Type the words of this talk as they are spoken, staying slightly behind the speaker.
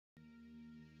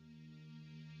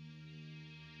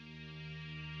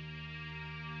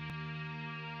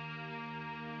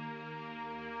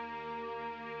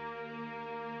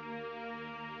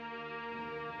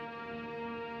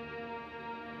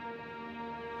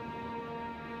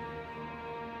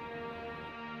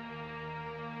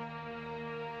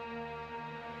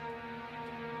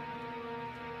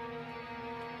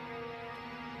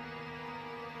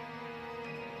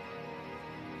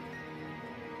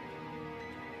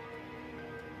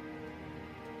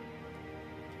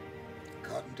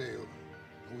Cottontail.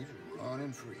 We just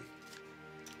running free.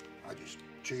 I just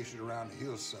chase it around the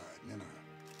hillside, and then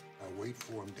I wait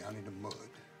for him down in the mud.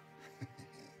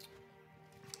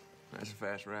 That's a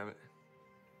fast rabbit.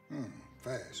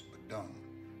 Fast, but dumb.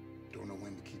 Don't know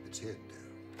when to keep its head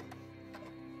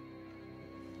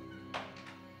down.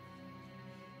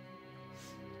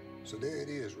 So there it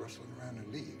is, rustling around the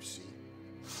leaves, see?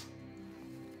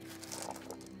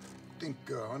 Think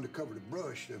under cover the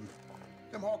brush, them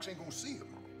hawks ain't gonna see him.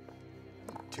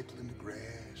 Tickling the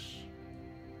grass.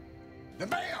 Then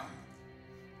bam!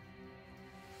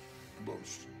 Blow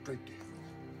straight to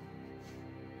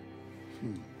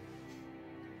him.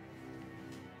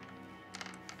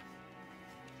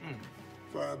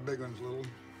 Five big ones, little.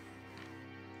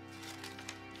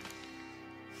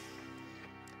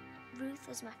 Ruth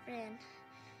was my friend.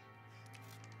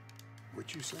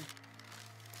 What you say?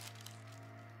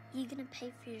 You gonna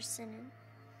pay for your sinning?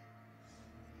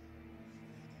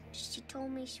 She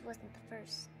told me she wasn't the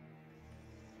first.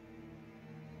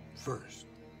 First.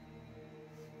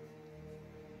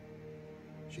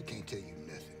 She can't tell you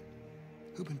nothing.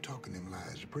 Who been talking them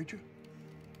lies, the preacher?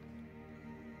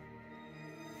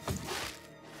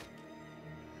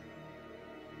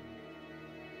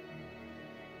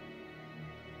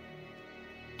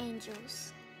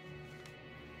 Angels.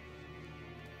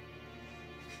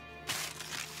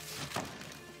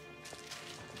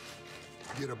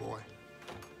 Get her, boy.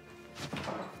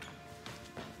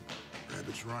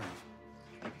 Rabbit's running.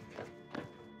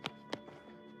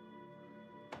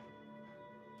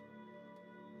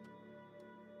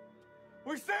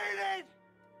 We seen it!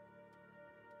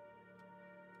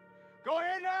 Go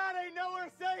ahead now, it ain't nowhere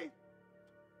safe.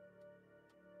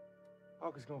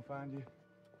 Hawker's gonna find you.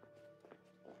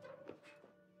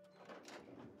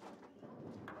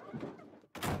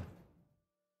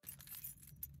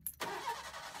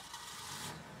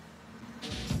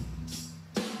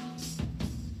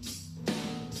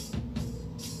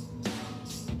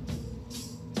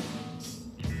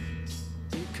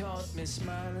 Caught me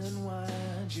smiling,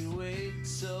 why'd you wait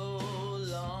so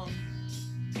long?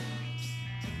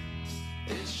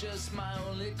 It's just my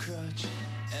only crutch,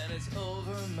 and it's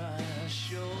over my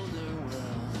shoulder.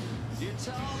 Well, you're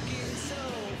talking so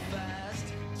fast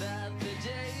that the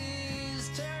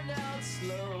days turned out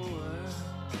slower.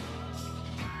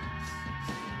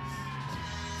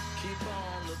 Keep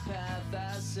on the path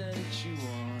I sent you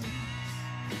on.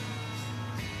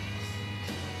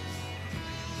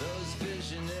 Those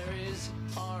visionaries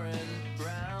aren't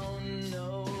round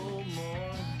no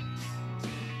more.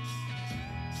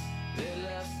 They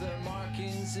left their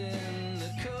markings in the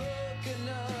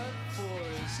coconut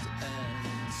forest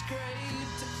and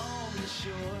scraped on the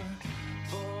shore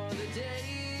for the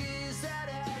days that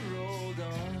had rolled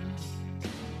on.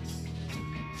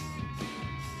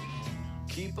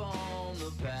 Keep on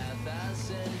the path I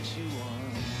sent you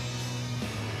on.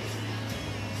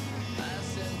 I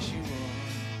sent you on.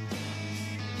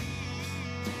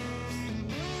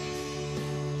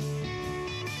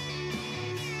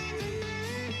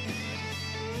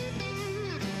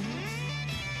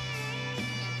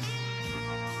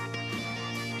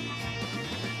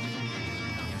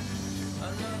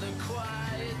 Another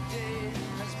quiet day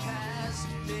has passed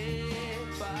me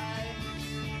by,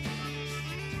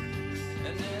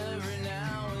 and every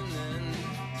now and then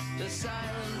the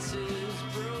silence is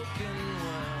broken.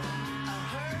 Well, I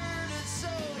heard it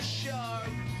so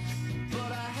sharp,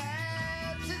 but I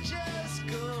had to just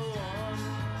go on.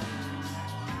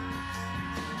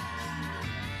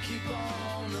 Keep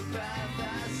on the path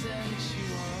I sent you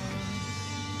on.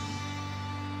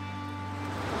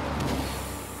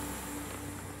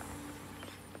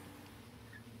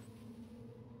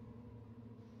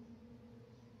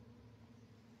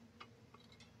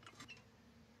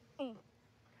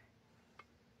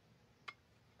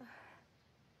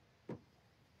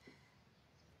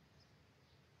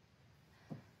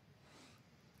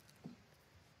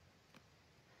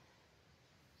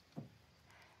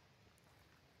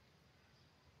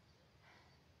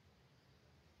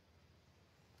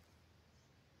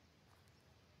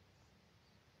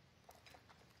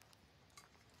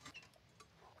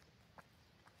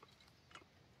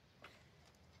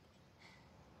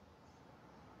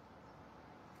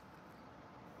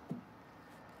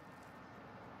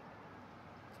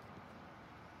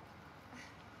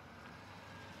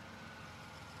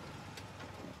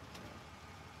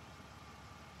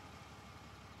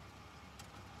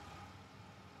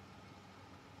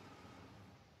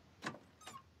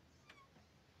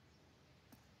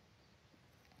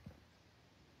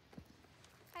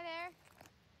 Hi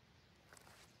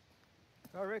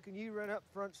there. I reckon you run up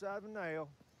front side of a nail.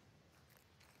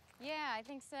 Yeah, I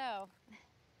think so.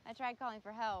 I tried calling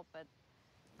for help, but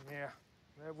Yeah,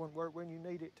 that wouldn't work when you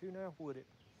need it to now, would it?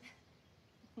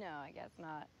 no, I guess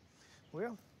not.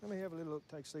 Well, let me have a little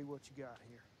look, see what you got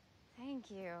here.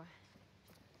 Thank you.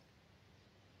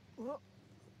 Well,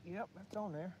 yep, that's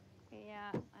on there.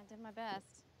 Yeah, I did my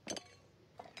best.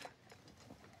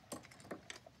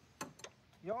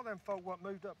 Y'all them folk what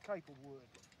moved up Caplewood.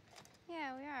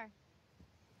 Yeah, we are.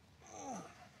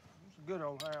 It's a good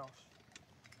old house.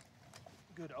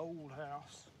 Good old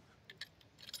house.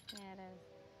 Yeah, it is.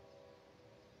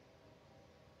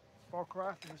 Far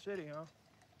cry from the city, huh?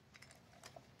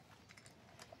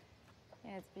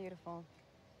 Yeah, it's beautiful.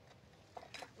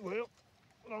 Well,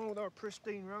 along with our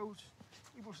pristine roads,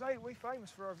 people say we're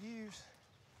famous for our views.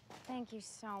 Thank you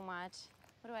so much.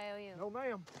 What do I owe you? No,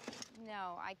 ma'am.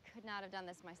 No, I could not have done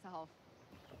this myself.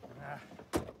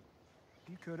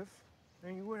 You could have,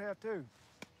 and you would have too.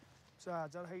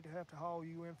 Besides, I'd hate to have to haul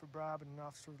you in for bribing an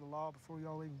officer of the law before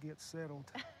y'all even get settled.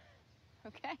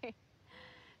 Okay.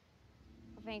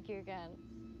 Well, thank you again.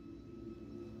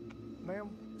 Ma'am,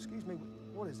 excuse me,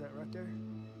 what is that right there?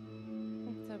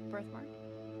 It's a birthmark.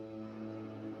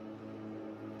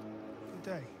 Good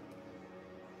day.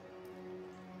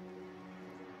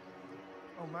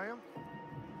 Oh, ma'am?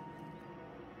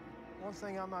 One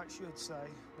thing I should say,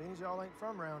 being as y'all ain't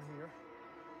from around here,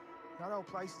 not all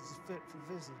places is fit for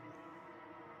visiting.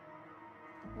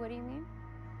 What do you mean?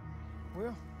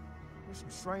 Well, there's some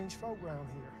strange folk around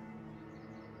here.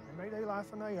 They made their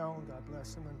life on their own, God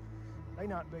bless them, and they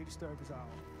not be disturbed at all.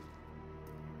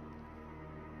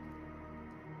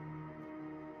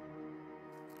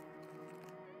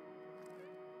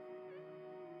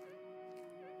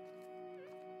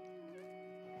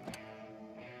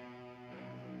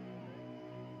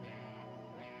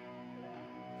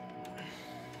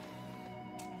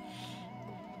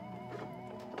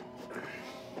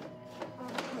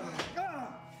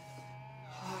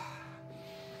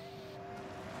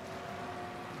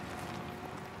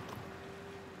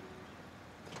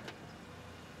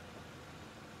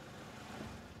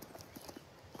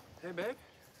 Hey, babe.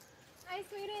 Hi,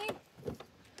 sweetie.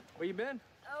 Where you been?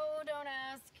 Oh, don't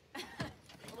ask.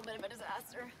 A little bit of a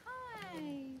disaster.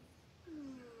 Hi.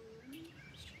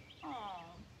 Oh,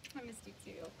 I missed you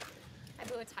too. I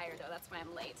blew a tire though, that's why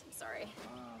I'm late. I'm sorry.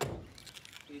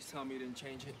 Please tell me you didn't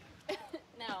change it.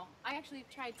 No, I actually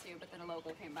tried to, but then a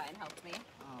local came by and helped me.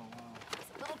 Oh, wow.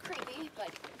 It's a little creepy, but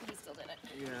he still did it.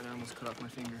 Yeah, and I almost cut off my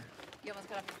finger. You almost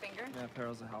cut off your finger? Yeah,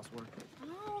 Peril's the housework.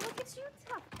 Oh, look at you,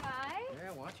 tough guy.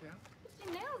 Yeah, watch out.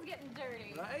 Your nails getting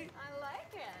dirty. Right? I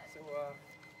like it. So,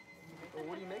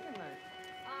 what are you making tonight?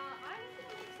 I'm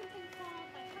gonna make something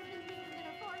called my husband's making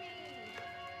dinner for me.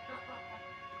 Perfect.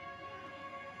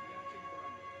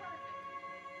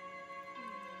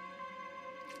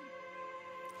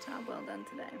 Job well done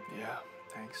today. Yeah,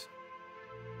 thanks.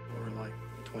 We're like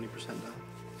 20% done.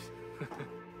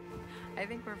 I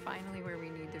think we're finally where we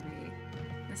need to be.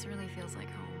 This really feels like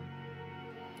home.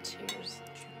 Cheers.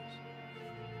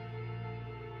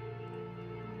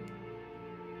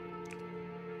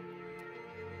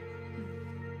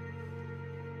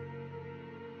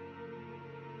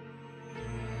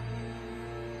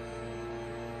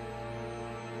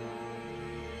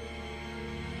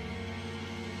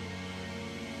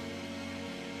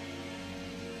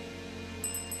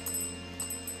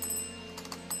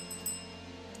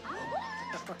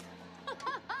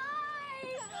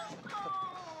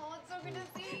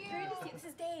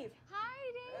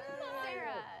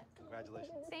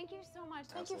 Thank you so much.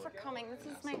 Thank you for coming. This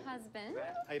is my husband.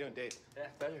 How you doing, Dave? Yeah,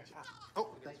 better. Oh,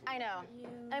 thanks. I know.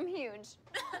 I'm huge.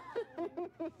 Come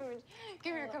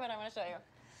here, come on, I want to show you.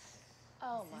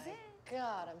 Oh my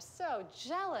God, I'm so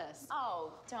jealous.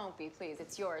 Oh, don't be, please.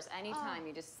 It's yours. Anytime.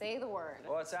 You just say the word.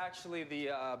 Well, it's actually the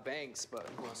bank's, but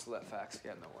who wants to let facts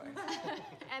get in the way?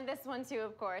 And this one too,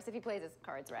 of course, if he plays his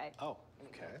cards right. Oh,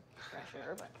 okay.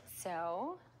 Pressure, but...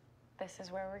 So, this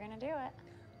is where we're gonna do it.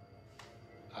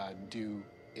 Do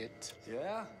it.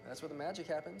 Yeah, that's where the magic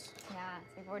happens. Yeah,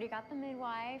 so we've already got the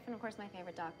midwife, and of course my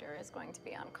favorite doctor is going to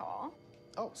be on call.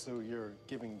 Oh, so you're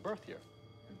giving birth here?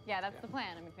 Yeah, that's the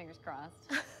plan. I mean, fingers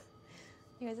crossed.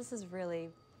 You guys, this is really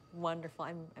wonderful.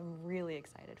 I'm really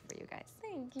excited for you guys.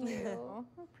 Thank you.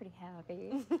 I'm pretty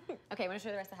happy. Okay, I'm gonna show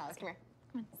you the rest of the house. Come here.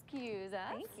 Come on. Excuse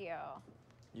us. Thank you.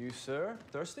 You, sir,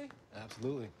 thirsty?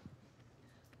 Absolutely.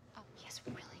 Oh, yes,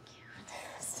 really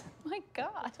cute. My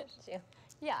God.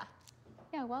 Yeah.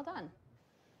 Yeah, well done.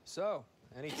 So,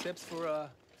 any tips for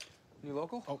new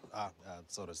local? Oh,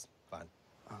 soda's fine.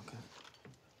 Okay.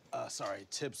 Sorry,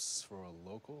 tips for a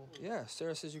local? Yeah,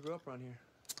 Sarah says you grew up around here.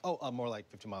 Oh, more like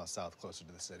 50 miles south, closer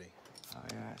to the city. Oh,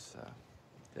 yeah, it's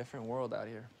Different world out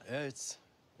here. Yeah, it's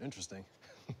interesting.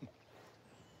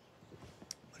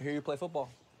 I hear you play football.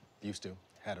 Used to.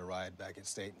 Had a ride back at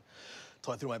State.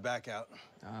 Till I threw my back out.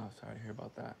 Oh, sorry to hear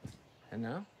about that. And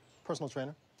now? Personal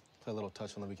trainer. Play a little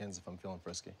touch on the weekends if I'm feeling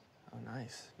frisky. Oh,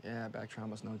 nice. Yeah, back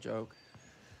trauma's no joke.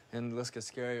 And the list gets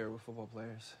scarier with football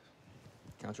players.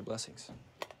 Count your blessings.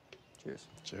 Cheers.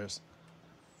 Cheers.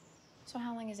 So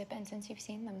how long has it been since you've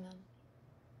seen them,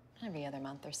 then? Every other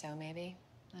month or so, maybe.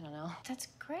 I don't know. That's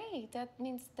great. That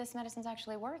means this medicine's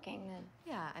actually working, then.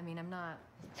 Yeah, I mean, I'm not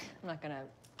gonna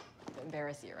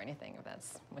embarrass you or anything if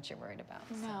that's what you're worried about.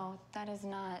 So. No, that is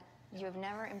not. You have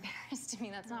never embarrassed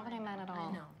me. That's not what I meant at all.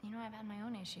 I know. You know, I've had my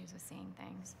own issues with seeing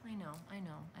things. I know.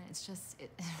 It's just,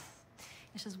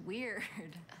 it's just weird.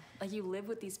 Like, you live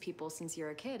with these people since you're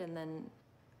a kid, and then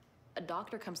a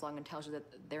doctor comes along and tells you that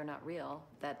they're not real,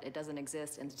 that it doesn't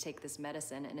exist, and to take this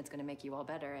medicine, and it's gonna make you all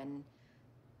better, and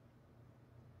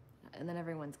then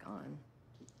everyone's gone.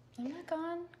 I'm not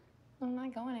gone. I'm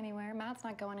not going anywhere. Matt's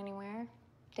not going anywhere.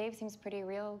 Dave seems pretty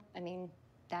real. I mean,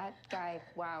 that guy,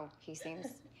 wow, he seems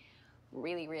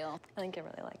really real. I think I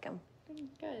really like him.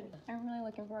 Good. I'm really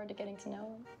looking forward to getting to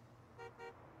know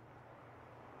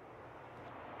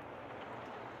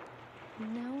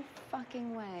him. No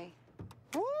fucking way.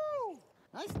 Woo!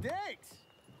 Nice dates.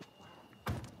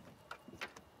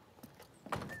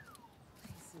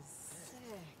 This is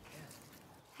sick.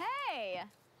 Hey!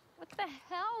 What the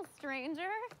hell,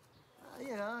 stranger?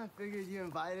 You know, I figured you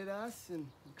invited us, and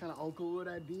what kind of uncle would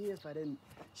I be if I didn't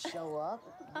show up?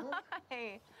 Huh?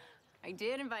 Hey, I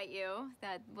did invite you.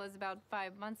 That was about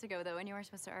 5 months ago, though, and you were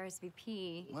supposed to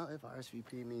RSVP. Well, if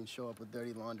RSVP means show up with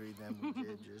dirty laundry, then we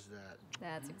did just that.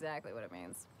 That's exactly what it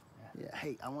means. Yeah,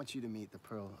 hey, I want you to meet the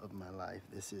pearl of my life.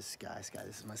 This is Sky. Sky,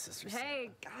 this is my sister, Sarah.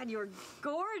 Hey, God, you're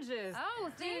gorgeous.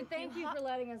 Oh, Thank you for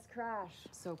letting us crash.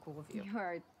 So cool of you. You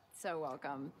are so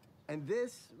welcome. And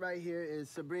this right here is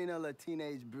Sabrina La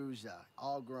Teenage Bruja,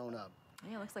 all grown up.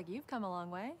 Yeah, looks like you've come a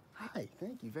long way. Hi,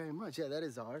 thank you very much. Yeah, that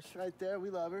is ours right there. We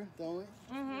love her, don't we?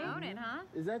 You own it, huh?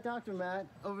 Is that Dr. Matt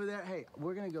over there? Hey,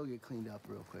 we're gonna go get cleaned up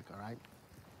real quick, all right?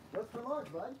 What's for lunch,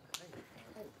 bud?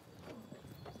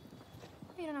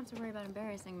 You don't have to worry about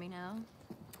embarrassing me now.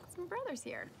 My brother's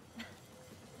here.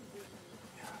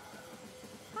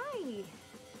 Hi.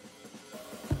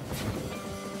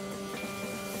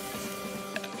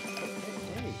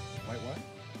 Hey, white wine?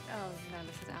 Oh, no,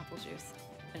 this is apple juice.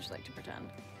 I just like to pretend.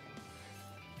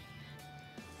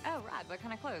 Oh, rad. What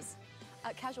kind of clothes?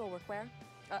 Casual workwear.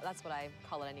 That's what I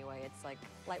call it anyway. It's like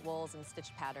light wools and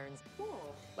stitched patterns.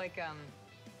 Cool. Like,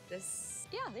 this?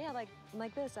 Yeah,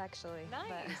 like this, actually.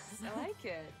 Nice. I like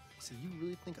it. So you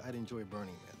really think I'd enjoy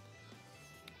Burning Man?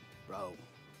 Bro,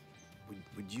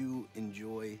 would you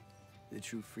enjoy the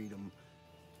true freedom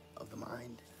of the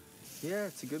mind? Yeah,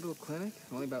 it's a good little clinic.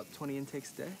 Only about 20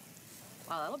 intakes a day.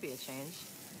 Wow, that'll be a change.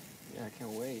 Yeah, I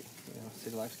can't wait. You know,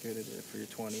 city life's good for your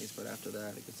 20s, but after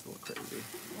that, it gets a little crazy.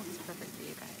 This is perfect for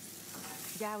you guys.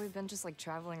 Yeah, we've been just like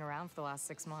traveling around for the last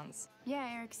 6 months. Yeah,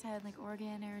 Eric said like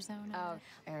Oregon, Arizona. Oh,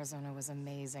 Arizona was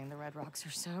amazing. The Red Rocks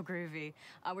are so groovy.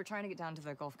 We're trying to get down to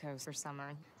the Gulf Coast for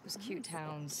summer. Those cute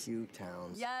towns. Cute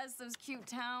towns. Yes, those cute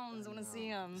towns. I want to see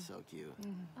them. So cute.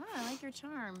 Oh, I like your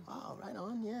charm. Oh, right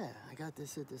on, yeah. I got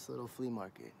this at this little flea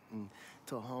market in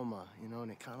Tahoma, you know,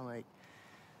 and it kind of like,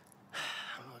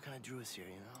 I don't know, it kind of drew us here,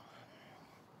 you know?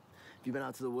 Have you been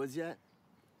out to the woods yet?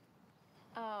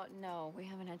 Oh, no, we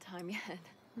haven't had time yet.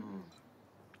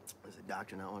 Does the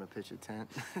doctor not want to pitch a tent?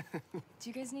 Do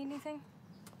you guys need anything?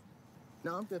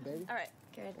 No, I'm good, baby. All right.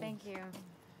 Good, thank you.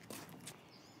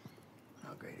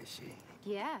 How great is she?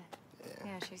 Yeah. Yeah.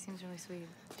 Yeah, she seems really sweet.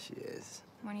 She is.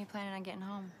 When are you planning on getting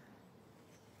home?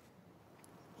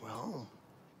 Well,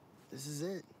 this is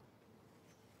it.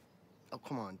 Oh,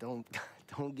 come on, don't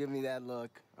give me that look,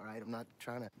 all right? I'm not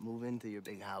trying to move into your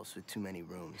big house with too many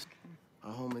rooms.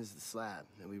 Our home is the slab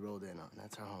that we rolled in on.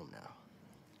 That's our home now.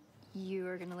 You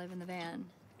are gonna live in the van.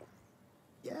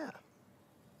 Yeah.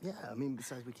 Yeah, I mean,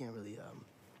 besides, we can't really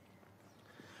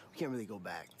go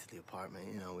back to the apartment.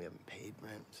 You know, we haven't paid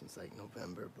rent since like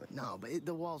November, but no,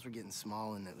 the walls were getting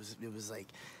small, and it was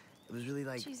really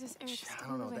like, Jesus, Eric, I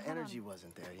don't know, wait, the hold energy on.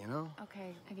 wasn't there, you know?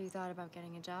 Okay, have you thought about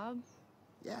getting a job?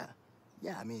 Yeah,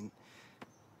 I mean,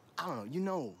 I don't know, you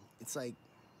know, it's like,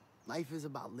 life is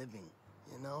about living,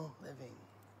 you know, living.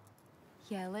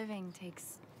 Yeah, living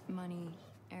takes money,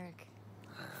 Eric.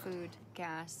 Food,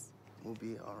 gas. We'll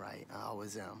be all right. I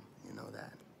always am, you know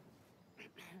that.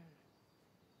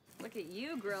 Look at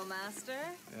you, Grill Master.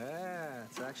 Yeah,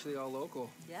 it's actually all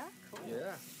local. Yeah, cool.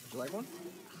 Yeah. Would you like one?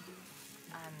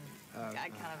 I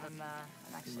kind of am,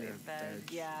 I'm actually You're in bed.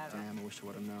 dead. Yeah. Damn, I wish I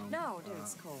would have known. No, dude,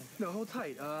 it's cool. No, hold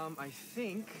tight. I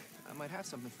think I might have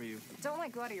something for you. Don't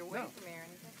like go out of your way No. for me or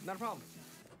anything. Not a problem.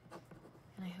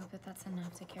 And I hope that that's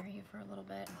enough to carry you for a little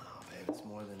bit. Oh, babe, it's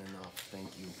more than enough.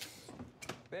 Thank you.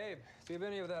 Babe, do you have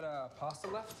any of that pasta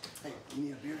left? Hey, you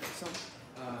need a beer or something?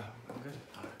 I'm good.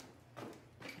 All right.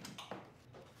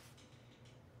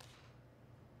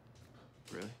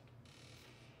 Really?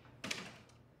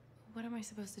 What am I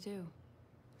supposed to do?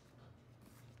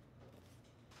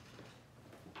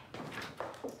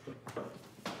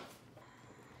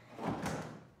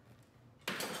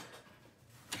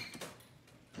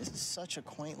 This is such a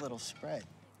quaint little spread.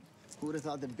 Who would have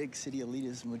thought the big city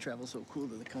elitism would travel so cool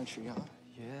to the country, huh?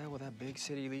 Yeah, well, that big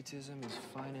city elitism is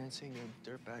financing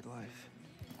your dirtbag life.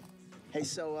 Hey,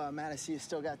 so, Matt, I see you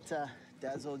still got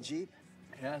Dad's old Jeep.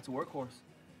 Yeah, it's a workhorse.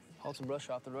 Hauled some brush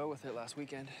off the road with it last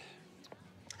weekend.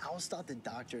 I always thought the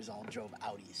doctors all drove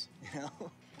Audis, you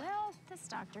know? Well, this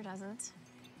doctor doesn't.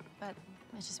 But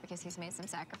it's just because he's made some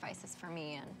sacrifices for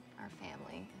me and our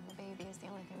family. And the baby is the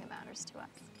only thing that matters to us.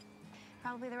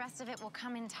 Probably the rest of it will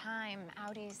come in time,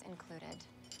 Audis included.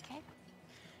 Okay?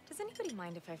 Does anybody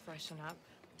mind if I freshen up?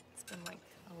 It's been like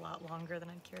a lot longer than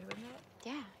I'd care to admit.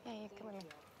 Yeah, you come with me.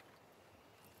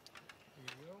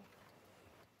 Here you go.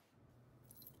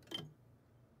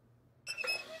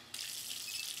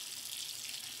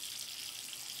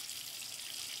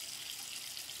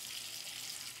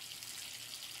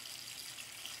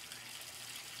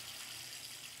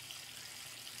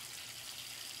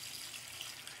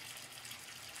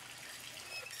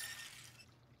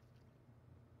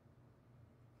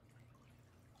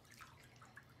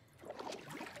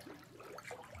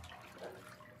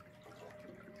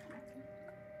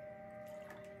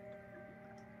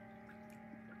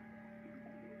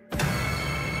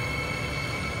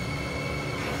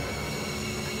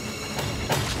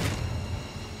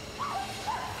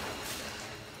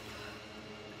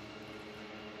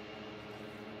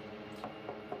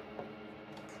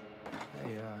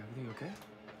 Hey, everything okay?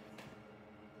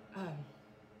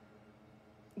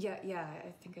 Yeah,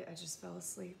 I think I just fell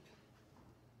asleep.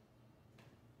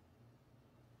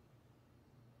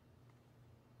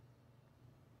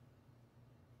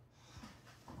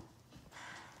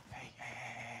 Hey.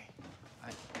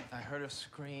 I heard her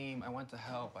scream. I went to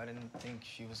help. I didn't think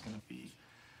she was gonna be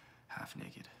half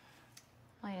naked.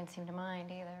 Well, you didn't seem to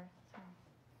mind either. So.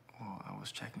 Well, I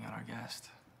was checking on our guest.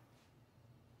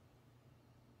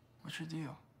 What's your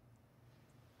deal?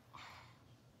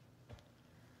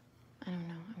 I don't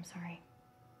know. I'm sorry.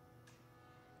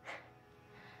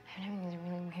 I'm having these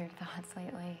really weird thoughts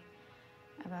lately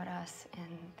about us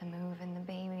and the move and the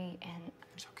baby and...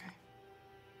 It's okay.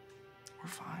 We're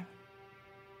fine.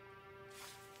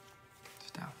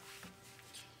 Sit down.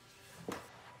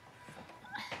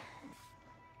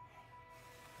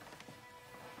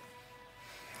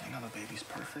 You know the baby's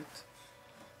perfect.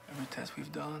 Every test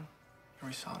we've done,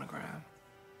 every sonogram,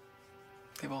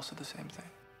 they've all said the same thing.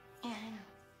 Yeah, I know.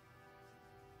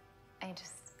 I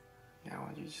just... Yeah,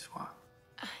 well, you just what?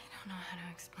 I don't know how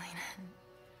to explain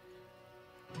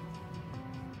it.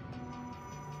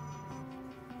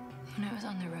 When I was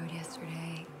on the road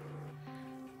yesterday,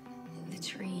 the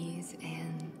trees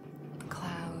and the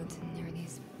clouds, and there were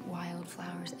these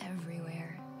wildflowers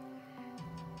everywhere.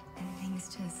 And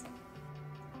things just,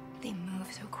 they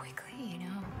move so quickly, you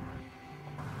know?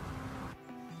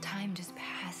 Time just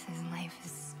passes and life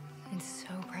is, it's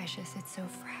so precious, it's so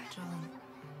fragile. And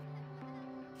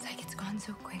it's like it's gone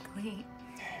so quickly.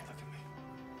 Hey, look at me.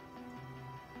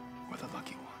 We're the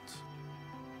lucky ones.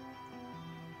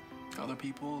 Other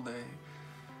people, they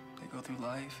go through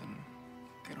life and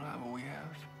they don't have what we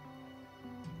have.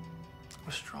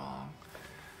 We're strong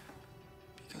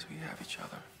because we have each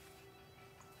other.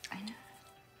 I know.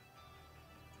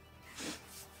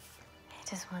 I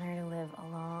just want her to live a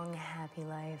long, happy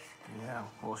life. Yeah,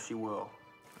 well, she will.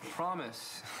 I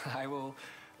promise. I will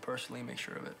personally make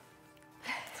sure of it.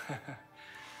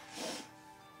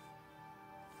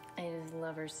 I just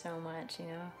love her so much, you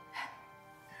know?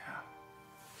 Yeah.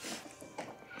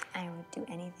 I would do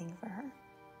anything for her.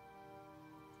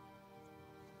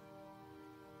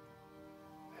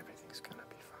 Everything's gonna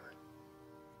be fine.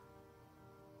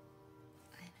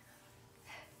 I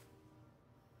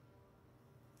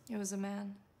know. It was a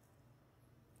man.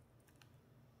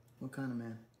 What kind of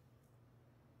man?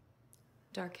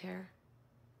 Dark hair.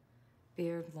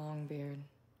 Beard, long beard.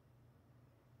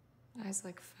 Eyes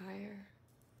like fire.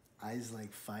 Eyes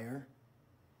like fire?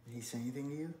 Did he say anything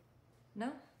to you?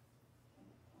 No?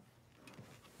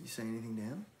 You say anything to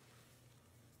him?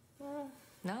 Well,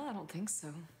 no, I don't think so.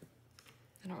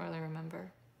 I don't really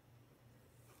remember.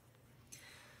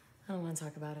 I don't want to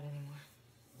talk about it anymore.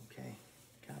 Okay,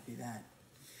 copy that.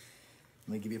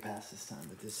 I'm gonna give you a pass this time,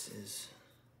 but this is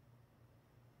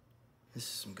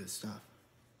some good stuff.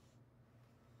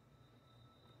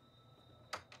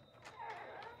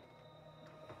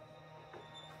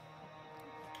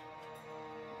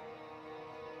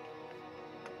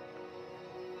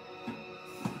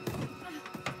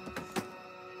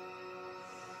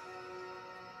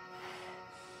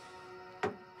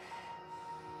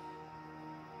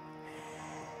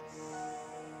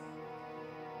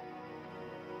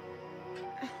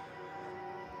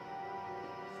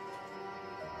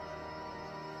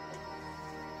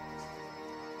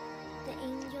 The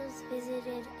angels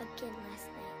visited again last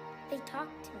night. They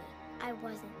talked to me. I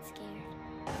wasn't scared.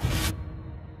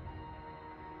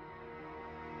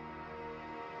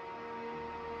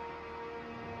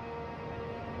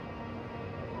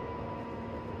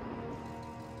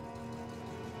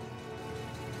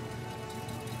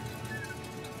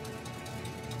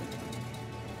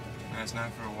 Nice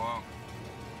night for a walk.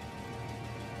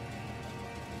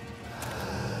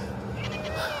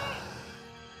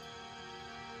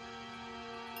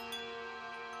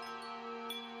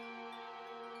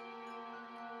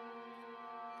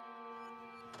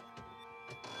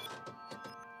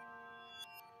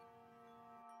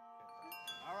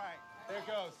 All right, there it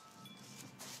goes.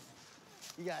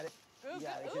 You got it. You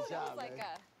got it. Good job, man.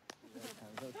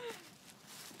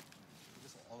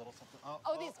 Just a little something.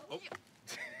 Oh, these.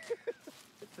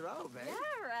 Good throw, man. Yeah,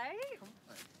 right?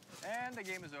 And the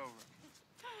game is over.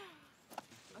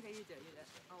 Okay, you do it.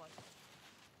 I'll watch.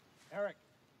 Eric.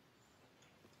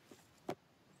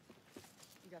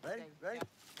 You got Ready? the game. Ready?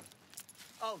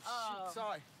 Yeah. Oh, shoot,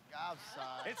 sorry. I'm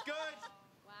sorry. It's good.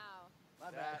 Wow. My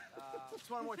bad.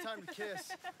 Just one more time to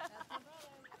kiss.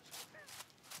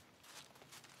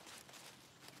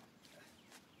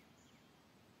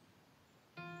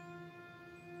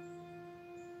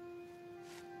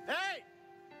 Hey!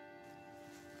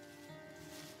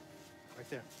 Right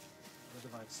there. The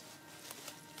device.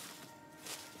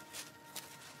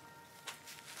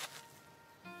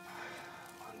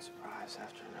 One surprise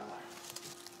after another.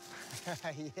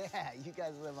 Yeah, you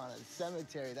guys live on a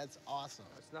cemetery. That's awesome.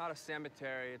 It's not a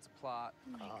cemetery, it's a plot.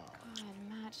 Oh my God,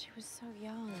 Matt, she was so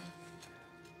young.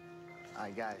 All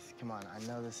right, guys, come on. I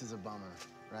know this is a bummer,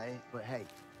 right? But hey,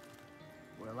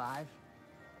 we're alive,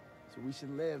 so we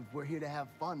should live. We're here to have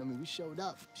fun. I mean, we showed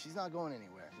up. She's not going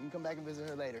anywhere. You can come back and visit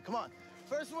her later. Come on.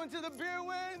 First one to the beer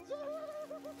wins.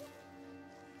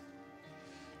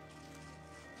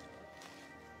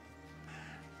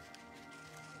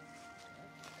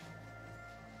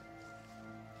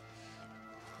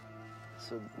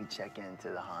 So we check into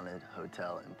the haunted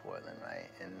hotel in Portland, right?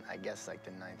 And I guess like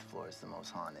the 9th floor is the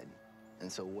most haunted.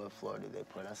 And so what floor do they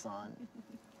put us on?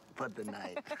 But the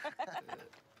 9th.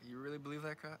 You really believe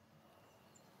that crap?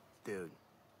 Dude,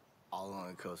 all along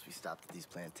the coast, we stopped at these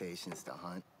plantations to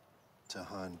hunt. To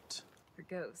hunt. For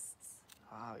ghosts.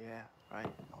 Oh, yeah,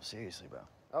 right. No, seriously, bro.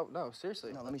 Oh, no,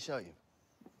 seriously. No, let me show you.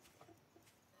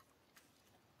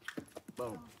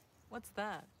 Boom. What's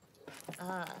that?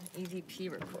 Ah, EVP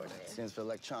recording. Stands for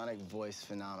electronic voice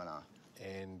phenomena.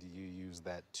 And you use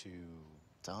that to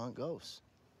hunt ghosts.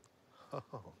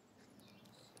 Oh.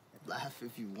 Laugh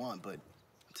if you want, but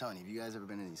I'm telling you, have you guys ever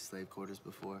been in these slave quarters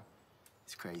before?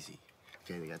 It's crazy.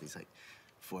 Okay, they got these like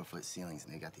 4-foot ceilings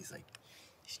and they got these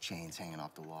chains hanging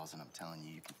off the walls, and I'm telling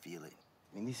you, you can feel it.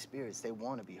 I mean, these spirits, they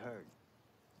want to be heard.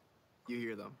 You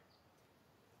hear them?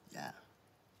 Yeah.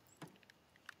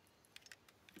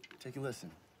 Take a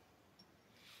listen.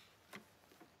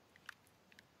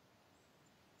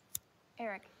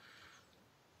 Eric.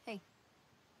 Hey.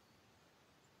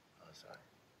 Oh, sorry.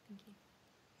 Thank you.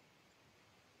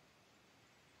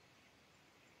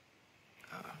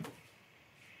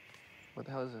 What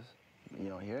the hell is this? You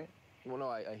don't hear it? Well, no,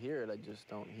 I hear it. I just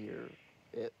don't hear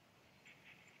it.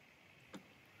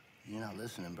 You're not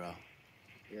listening, bro.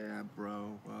 Yeah,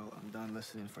 bro. Well, I'm done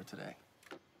listening for today.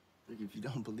 Look, if you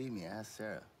don't believe me, ask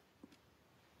Sarah.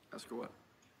 Ask her what?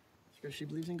 Ask her if she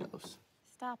believes in ghosts.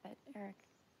 Stop it, Eric.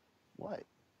 What?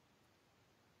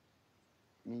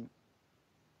 I mean,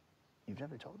 you've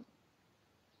never told him?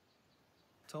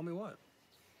 Tell me what?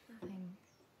 Nothing.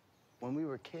 When we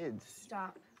were kids.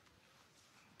 Stop.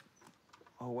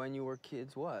 Oh, when you were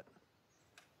kids, what?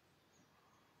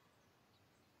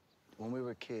 When we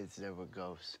were kids, there were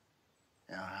ghosts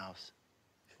in our house.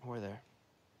 Were there?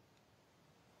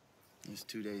 It was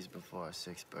 2 days before our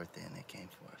 6th birthday, and they came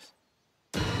for us.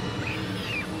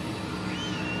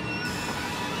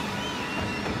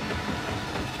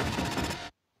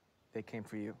 They came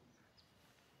for you.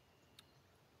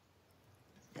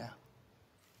 Yeah.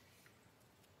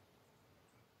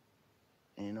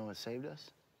 And you know what saved us?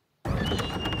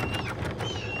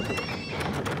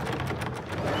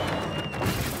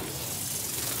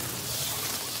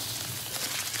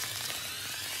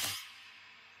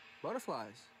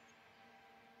 Butterflies.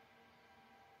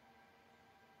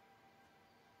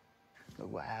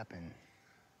 Look, what happened,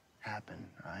 happened,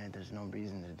 right? There's no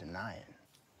reason to deny it.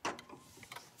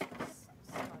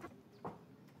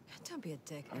 Don't be a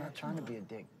dick. I'm not trying to be a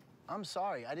dick. I'm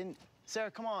sorry, I didn't...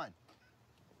 Sarah, come on.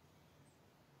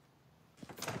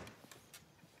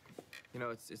 You know,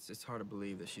 it's hard to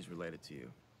believe that she's related to you.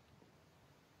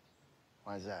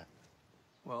 Why is that?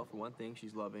 Well, for one thing,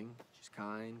 she's loving, she's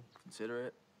kind,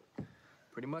 considerate.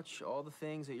 Pretty much all the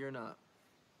things that you're not.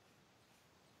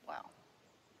 Wow.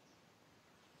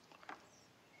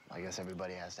 I guess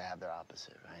everybody has to have their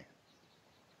opposite, right?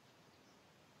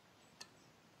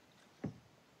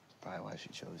 Probably why she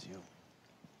chose you.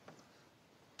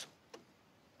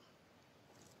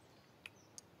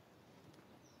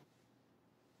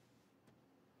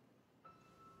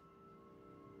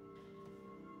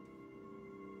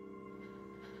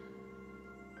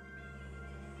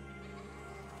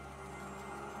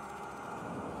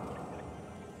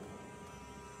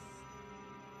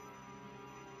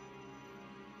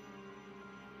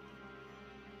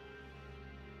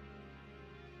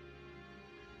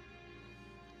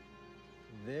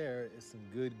 There is some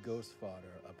good ghost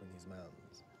fodder up in these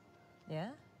mountains.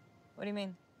 Yeah? What do you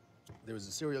mean? There was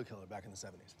a serial killer back in the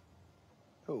 70s.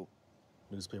 Who?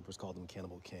 Newspapers called him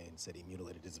Cannibal Cain, said he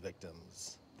mutilated his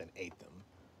victims, then ate them.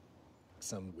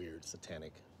 Some weird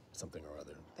satanic something or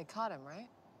other. They caught him, right?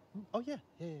 Oh, yeah.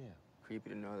 Creepy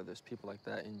to know that there's people like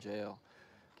that in jail,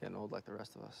 getting old like the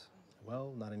rest of us.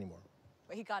 Well, not anymore.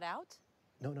 But he got out?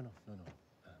 No.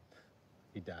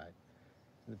 He died.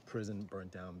 The prison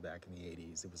burnt down back in the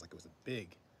 80s. It was a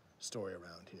big story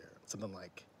around here. Something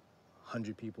like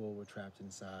 100 people were trapped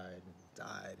inside and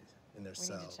died in their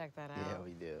cell. We need to check that out. Yeah,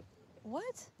 we do.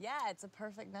 What? Yeah, it's a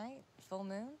perfect night. Full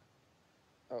moon.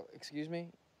 Oh, excuse me?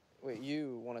 Wait,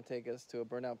 you want to take us to a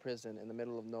burnout prison in the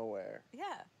middle of nowhere?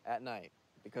 Yeah. At night,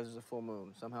 because there's a full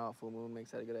moon. Somehow a full moon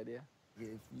makes that a good idea?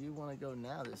 If you want to go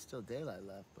now, there's still daylight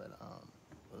left, but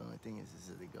the only thing is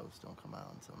that the ghosts don't come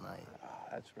out until night.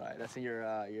 That's right. That's in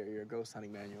your ghost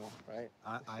hunting manual, right?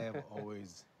 I have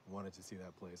always wanted to see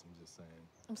that place, I'm just saying.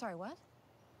 I'm sorry, what?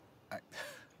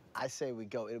 I say we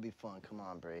go. It'll be fun. Come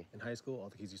on, Bree. In high school, all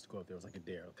the kids used to go up there. It was like a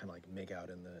dare, kind of like make out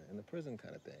in the prison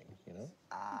kind of thing, you know?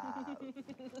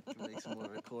 Make some more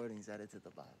recordings, add it to the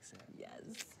box. Yes.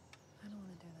 I don't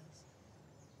want to do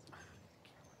this.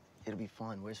 It'll be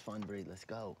fun. Where's fun, Bree? Let's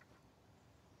go.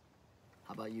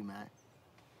 How about you, Matt?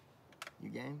 You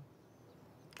game?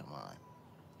 Come on.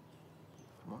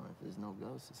 Come on, if there's no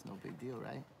ghosts, it's no big deal,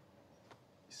 right? You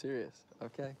serious?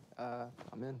 Okay,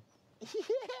 I'm in.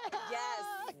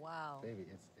 Yes! Wow. Baby,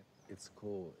 it's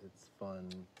cool, it's fun,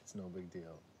 it's no big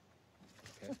deal.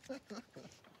 Okay?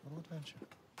 Little adventure.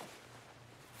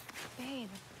 Babe,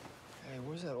 Hey,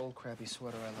 where's that old crappy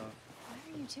sweater I love?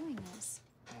 why are you doing this?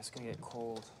 Man, it's gonna get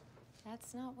cold.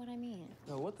 That's not what I mean.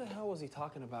 No, what the hell was he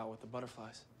talking about with the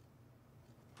butterflies?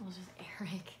 It was with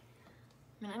Eric.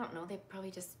 I mean, I don't know. They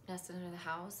probably just nested under the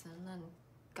house and then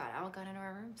got out, got into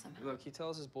our room somehow. Look, he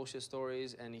tells his bullshit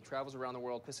stories, and he travels around the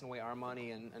world pissing away our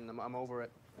money, and I'm over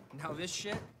it. Now this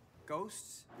shit,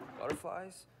 ghosts,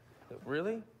 butterflies,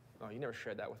 really? Oh, you never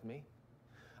shared that with me.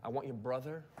 I want your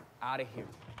brother out of here.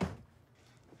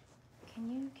 Can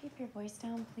you keep your voice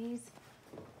down, please?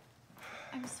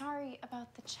 I'm sorry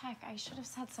about the check. I should have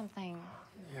said something.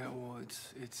 Yeah, well,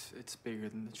 it's bigger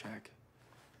than the check.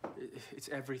 It's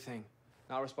everything.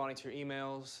 Not responding to your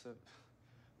emails, the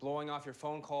blowing off your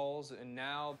phone calls, and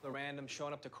now the random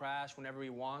showing up to crash whenever he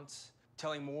wants,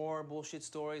 telling more bullshit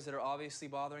stories that are obviously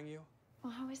bothering you.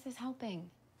 Well, how is this helping?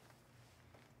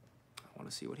 I want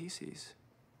to see what he sees.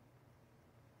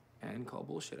 And call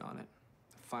bullshit on it.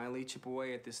 Finally chip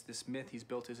away at this myth he's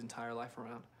built his entire life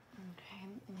around. Okay,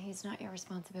 he's not your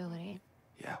responsibility.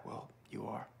 Yeah, well, you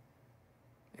are.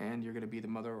 And you're gonna be the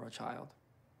mother of our child.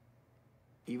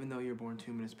 Even though you're born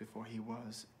 2 minutes before he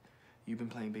was, you've been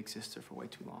playing big sister for way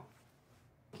too long.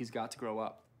 He's got to grow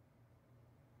up.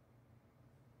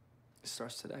 It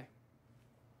starts today.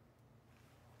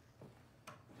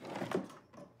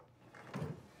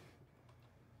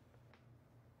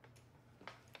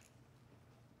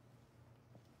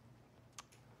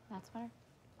 That's better.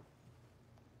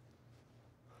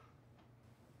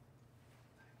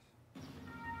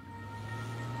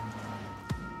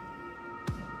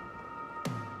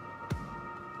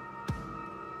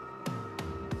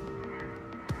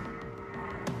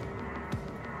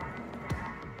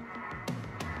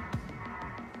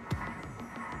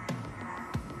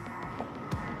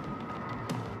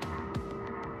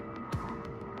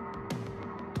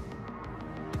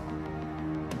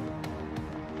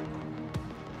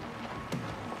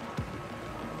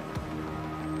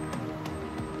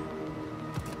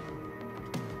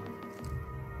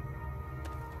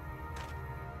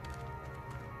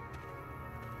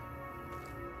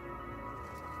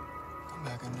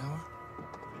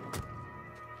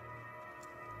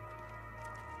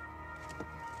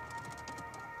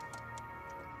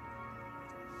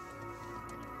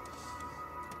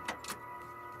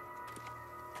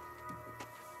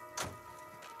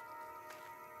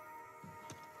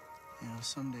 Well,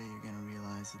 someday you're gonna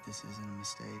realize that this isn't a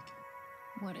mistake.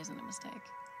 What isn't a mistake?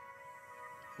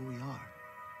 Who we are.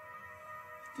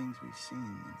 The things we've seen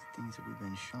and the things that we've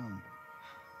been shown.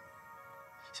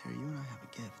 Sarah, you and I have a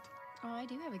gift. Oh, I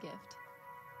do have a gift.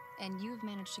 And you've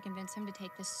managed to convince him to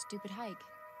take this stupid hike.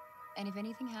 And if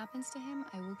anything happens to him,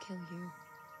 I will kill you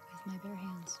with my bare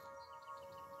hands.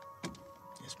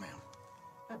 Yes,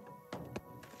 ma'am.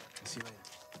 See you later.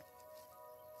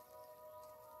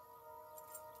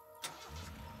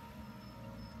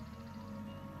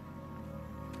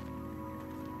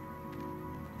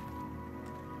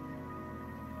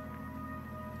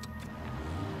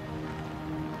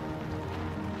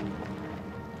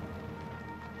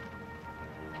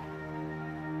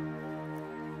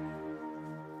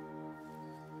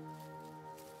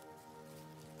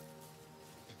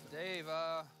 Dave,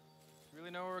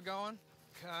 really know where we're going?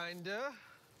 Kinda.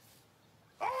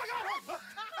 Oh my God!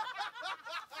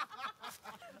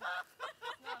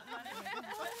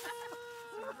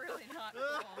 Really not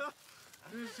cool.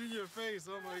 Just in your face.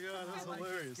 Oh my God, that's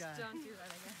hilarious. Don't do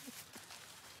that again.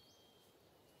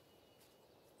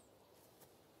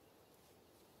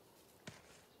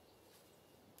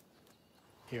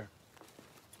 Here.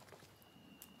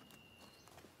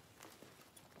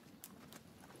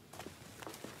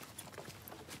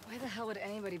 Why the hell would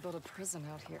anybody build a prison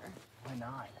out here? Why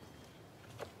not?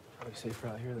 Probably safer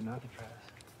out here than Alcatraz.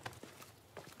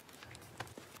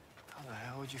 How the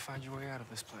hell would you find your way out of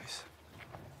this place?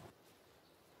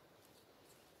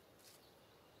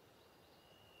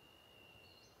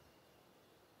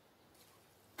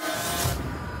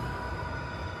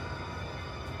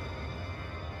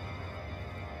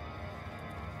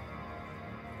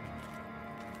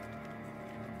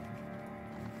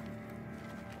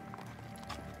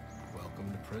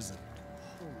 Welcome to prison.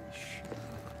 Holy shit.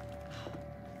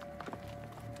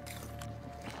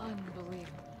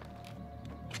 Unbelievable.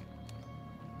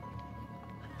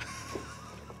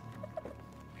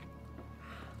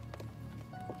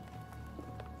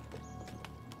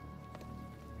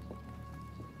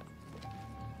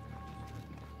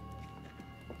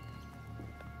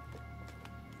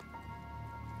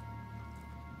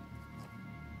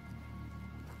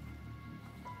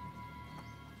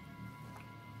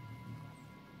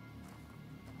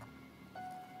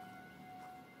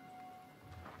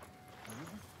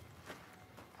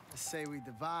 Say we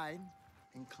divide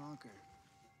and conquer.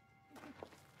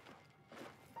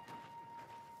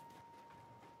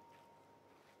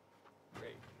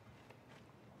 Great.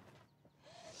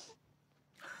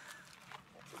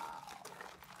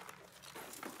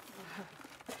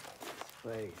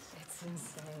 Place. It's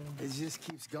insane. It just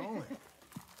keeps going.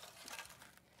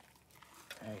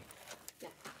 Hey,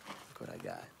 look what I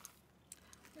got.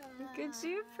 Look at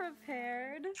you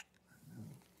prepared.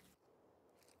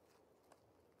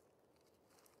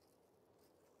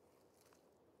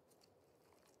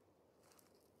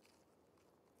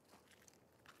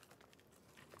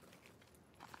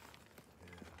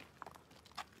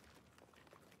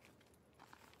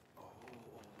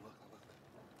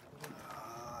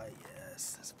 Ah,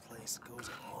 yes, this place goes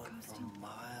on for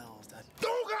miles. That.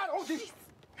 Oh God! Oh jeez!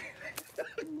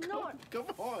 No, Come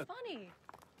on. funny.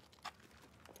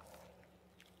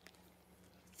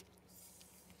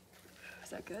 Is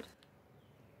that good?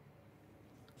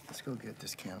 Let's go get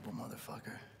this cannibal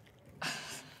motherfucker.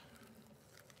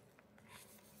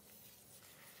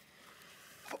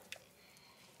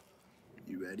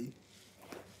 You ready?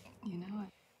 You know it.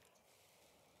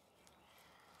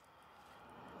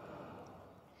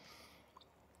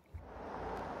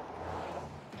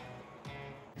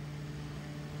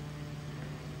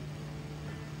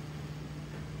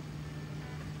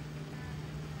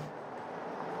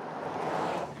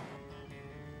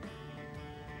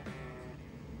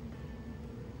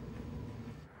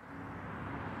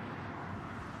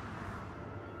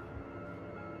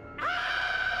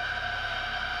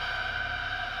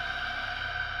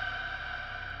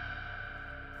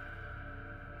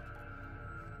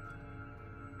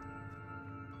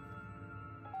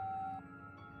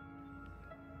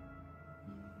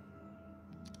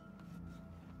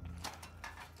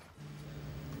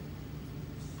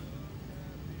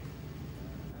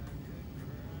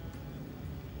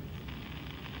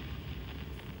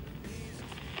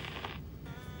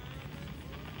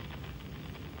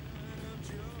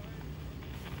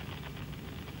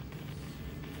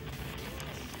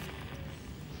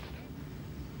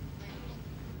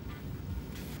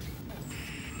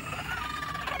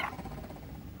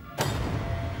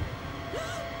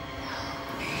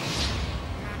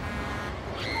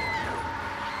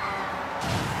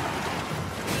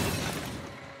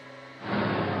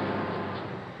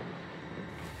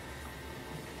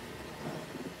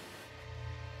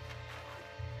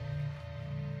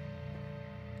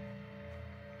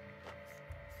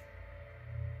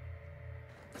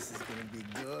 be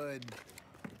good.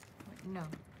 No.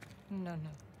 No.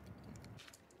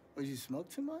 Would you smoke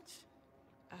too much?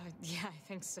 Yeah, I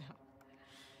think so.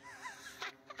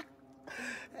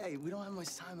 Hey, we don't have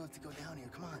much time left to go down here.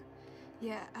 Come on.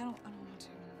 Yeah, I don't want to.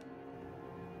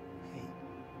 Hey,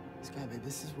 Sky, babe,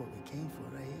 this is what we came for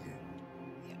right here.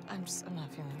 Yeah, I'm not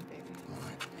feeling it, baby. Come on,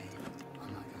 hey,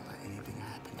 I'm not gonna let anything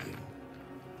happen to you.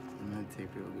 I'm gonna take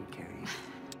real good care of you.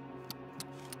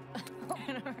 All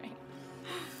right. Okay?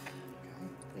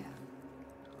 Yeah.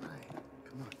 All right,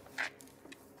 come on.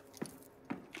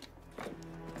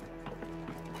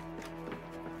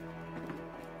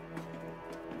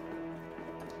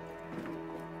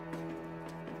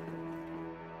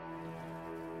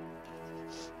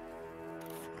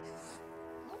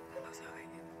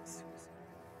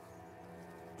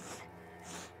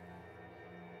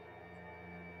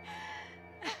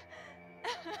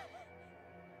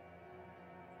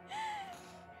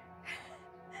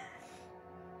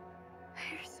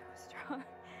 You're so strong.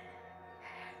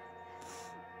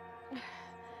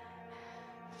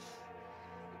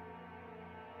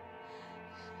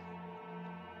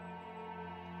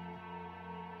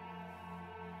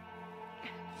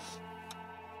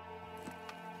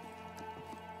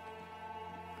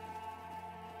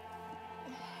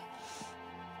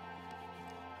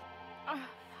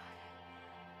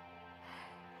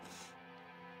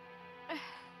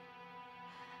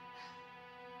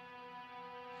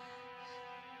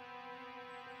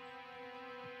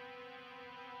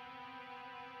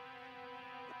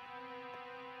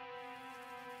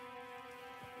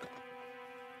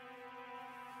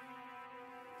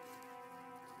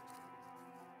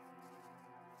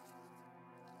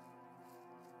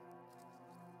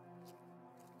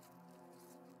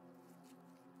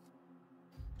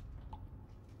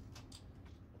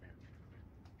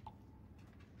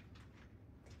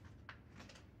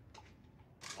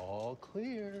 All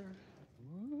clear.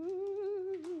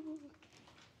 Woo.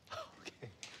 Okay.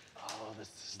 Oh, this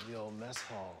is the old mess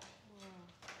hall.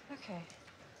 Okay.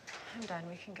 I'm done.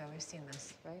 We can go. We've seen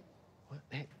this, right? What?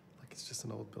 Hey, look, it's just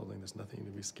an old building. There's nothing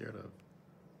to be scared of.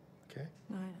 Okay?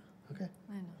 No, I know. Okay.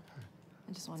 I know.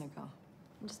 I just want to go.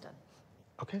 I'm just done.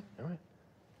 Okay, all right.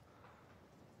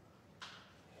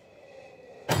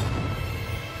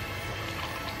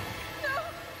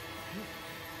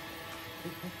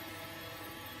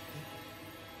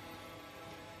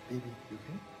 Baby, you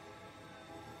okay?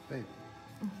 Baby.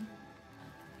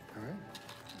 All right.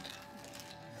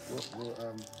 Well, what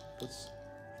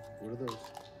are those?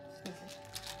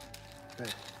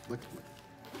 Hey, look at me.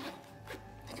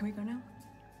 Can we go now?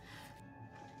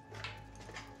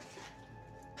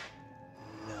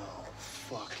 No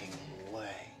fucking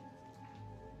way.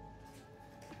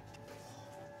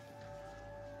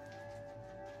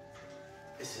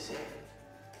 This is it.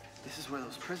 This is where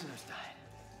those prisoners died.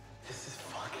 This is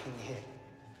fucking it.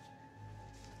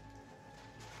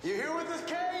 You here with us,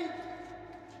 Kane?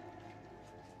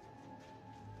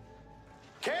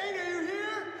 Kane, are you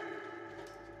here?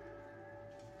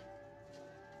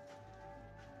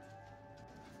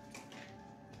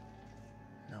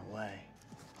 No way.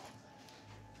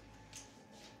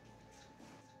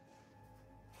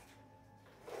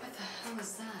 What the hell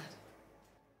is that?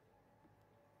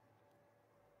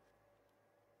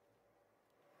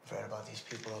 I've read about these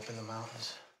people up in the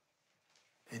mountains.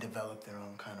 They developed their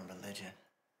own kind of religion.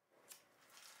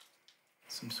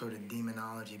 Some sort of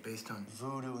demonology based on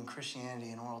voodoo and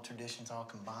Christianity and oral traditions all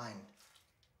combined.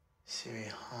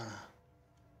 Syriana.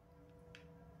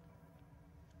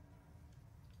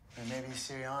 Or maybe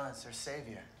Syriana's their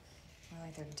savior. More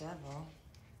like their devil.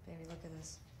 Baby, look at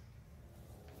this.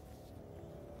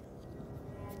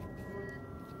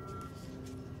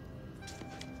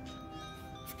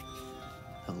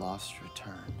 The lost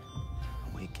return,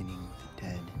 awakening the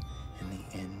dead, and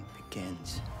the end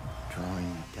begins, drawing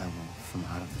the devil from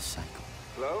out of the cycle.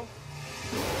 Hello?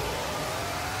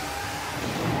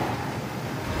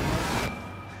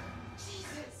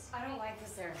 Jesus! I don't like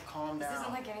this air. Calm This down.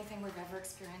 isn't like anything we've ever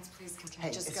experienced. Please, can Hey,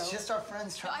 we just it's go? just our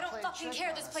friends No, trying I to don't play a fucking trick care.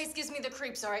 on This us. place gives me the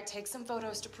creeps, all right? Take some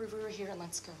photos to prove we were here and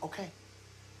let's go. Okay.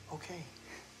 Okay.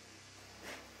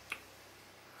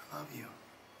 I love you.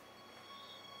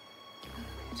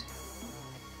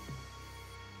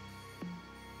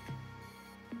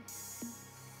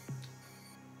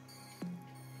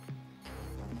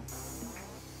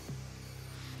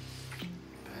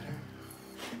 Better?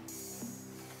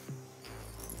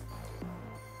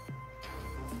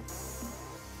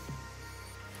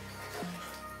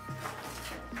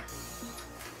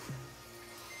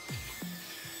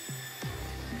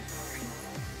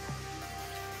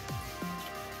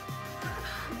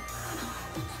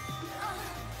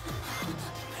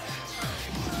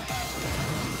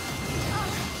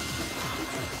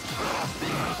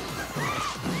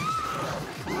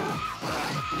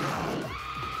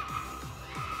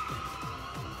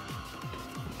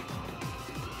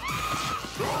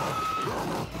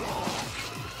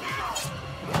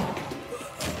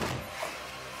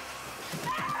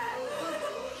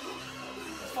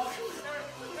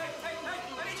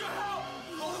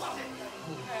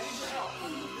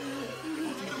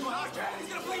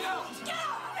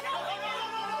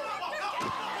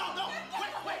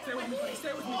 Everybody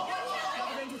stay with me.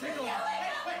 Let the angel take over.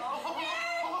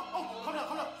 Calm down,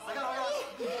 calm down. I got it.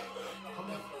 Calm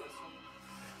down.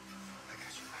 I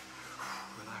got you.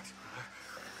 Relax.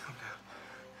 Calm down.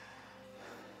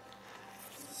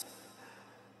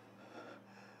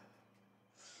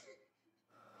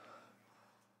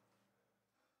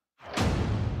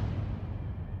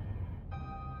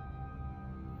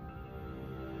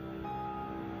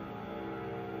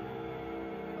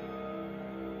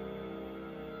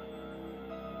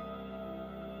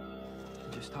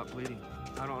 Just stop bleeding.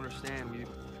 I don't understand. We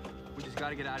just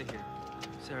gotta get out of here.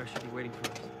 Sarah should be waiting for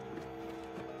us.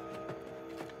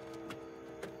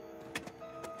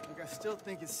 Look, I still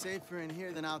think it's safer in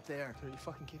here than out there. Are you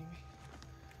fucking kidding me?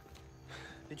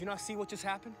 Did you not see what just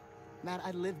happened? Matt,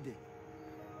 I lived it.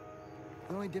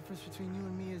 The only difference between you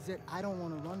and me is that I don't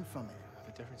want to run from it.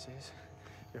 The difference is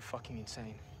you're fucking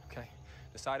insane, okay?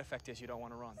 The side effect is you don't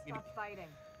want to run. Stop fighting.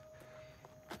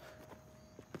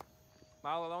 Am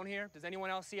I all alone here? Does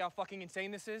anyone else see how fucking insane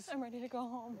this is? I'm ready to go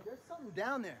home. There's something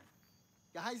down there.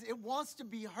 Guys, it wants to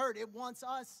be heard. It wants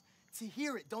us to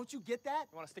hear it. Don't you get that?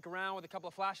 You want to stick around with a couple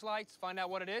of flashlights, find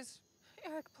out what it is?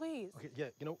 Eric, please. Okay,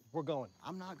 yeah, you know, we're going.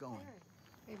 I'm not going.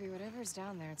 Baby, whatever's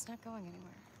down there, it's not going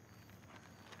anywhere.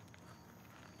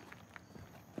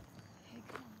 Hey,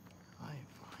 come on. Fine.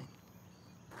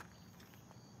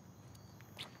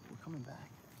 We're coming back,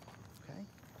 okay?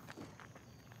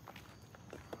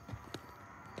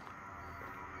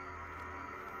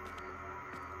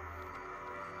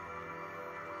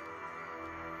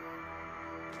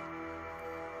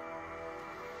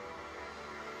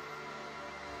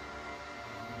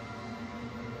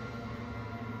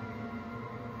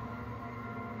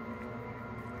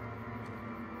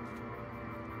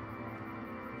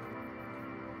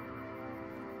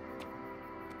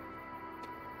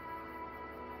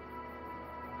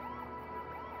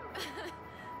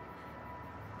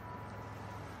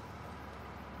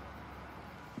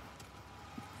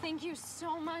 Thank you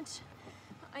so much.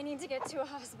 I need to get to a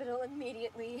hospital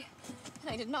immediately.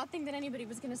 I did not think that anybody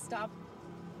was gonna stop.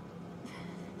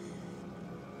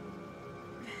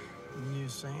 You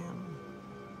Sam?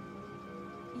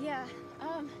 Yeah,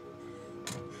 I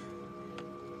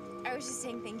was just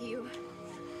saying thank you.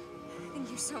 Thank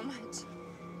you so much.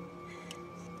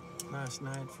 Nice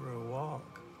night for a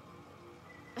walk.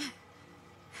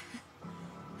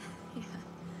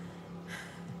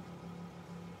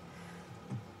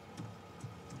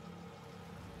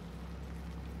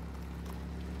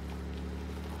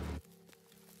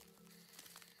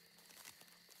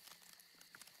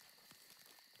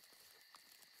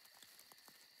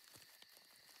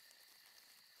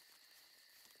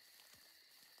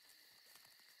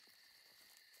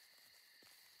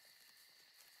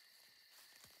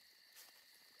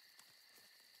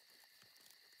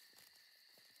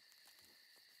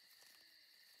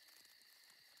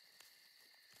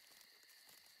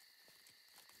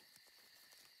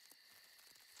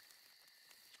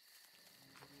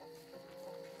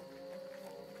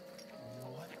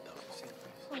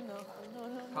 Oh, no.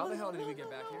 How the hell did we get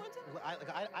back here?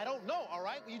 I don't know, all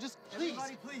right? You just, please.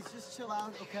 Everybody, please, just chill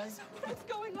out, okay? What's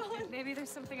going on? Maybe there's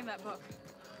something in that book.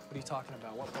 What are you talking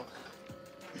about? What book?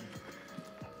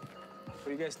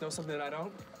 Do you guys know something that I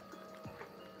don't?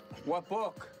 What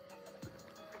book?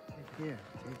 Here,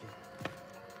 take it.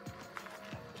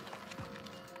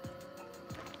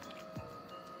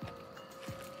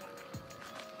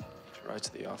 She writes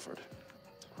to the offered.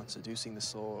 On seducing the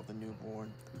soul of the newborn,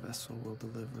 the vessel will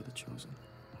deliver the chosen.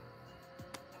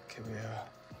 Okay,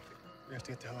 we have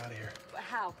to get the hell out of here.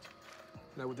 How?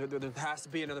 No, there has to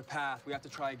be another path. We have to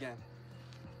try again.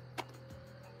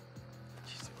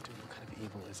 Jeez, dude, what kind of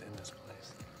evil is in this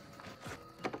place?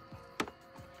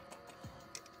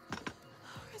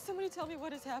 Can somebody tell me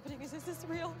what is happening? Is this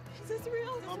real? Is this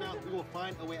real? Calm down. We will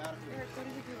find a way out of here. Eric, what are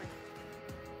you doing?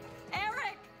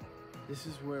 Eric! This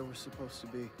is where we're supposed to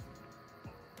be.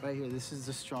 Right here, this is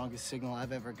the strongest signal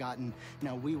I've ever gotten.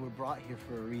 Now, we were brought here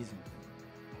for a reason.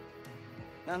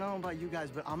 Now, I don't know about you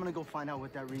guys, but I'm gonna go find out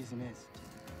what that reason is.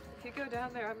 If you go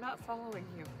down there, I'm not following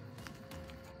you.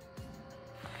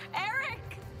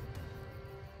 Eric!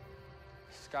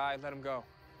 Sky, let him go.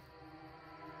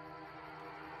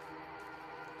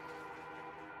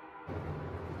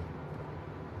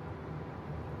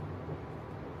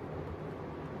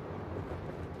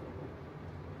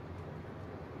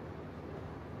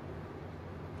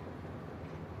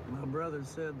 My brother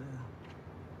said that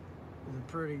there's a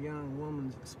pretty young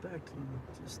woman's expecting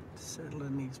just to settle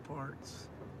in these parts.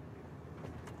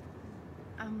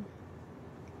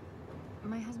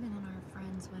 My husband and our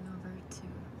friends went over to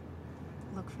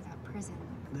look for that prison.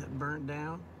 That burnt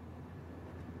down?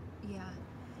 Yeah.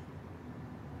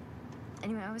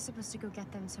 Anyway, I was supposed to go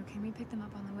get them, so can we pick them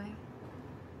up on the way?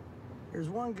 There's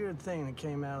one good thing that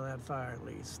came out of that fire, at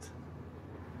least.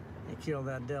 They killed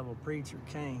that devil preacher,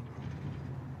 Cain.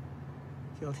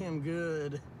 Killed him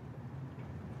good.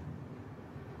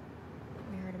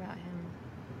 We heard about him.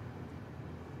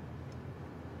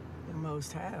 And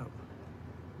most have.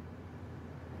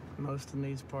 Most in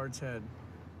these parts had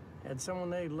someone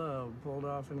they loved pulled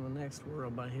off into the next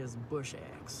world by his bush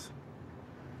axe.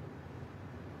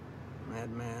 That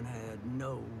man had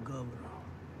no governor.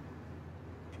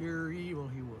 Pure evil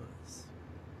he was.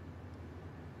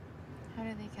 How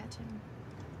did they catch him?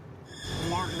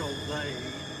 Weren't no they.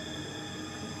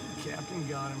 Captain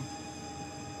got him.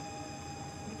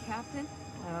 The captain?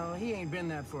 Well, he ain't been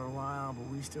that for a while, but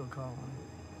we still call him.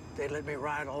 They let me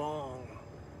ride along,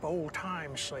 for old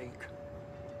time's sake.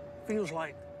 Feels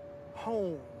like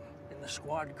home in the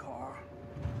squad car.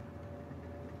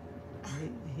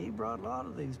 He brought a lot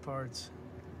of these parts.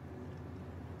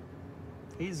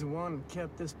 He's the one that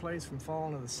kept this place from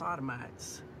falling to the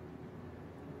sodomites.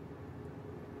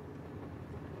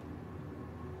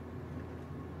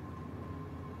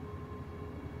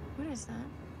 What is that?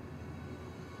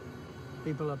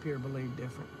 People up here believe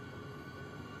different.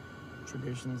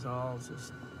 Traditions all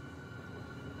just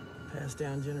passed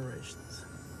down generations.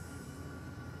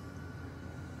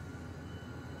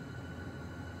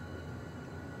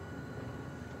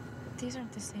 These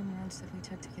aren't the same roads that we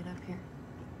took to get up here.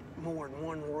 More than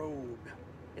one road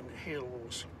in the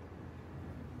hills.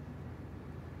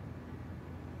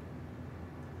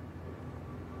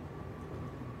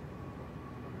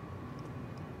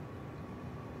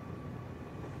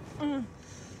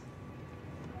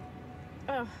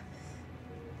 Oh.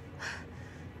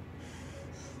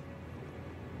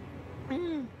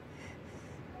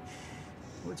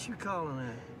 What you calling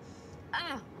that?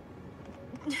 Ah.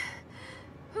 Is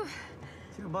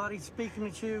your body speaking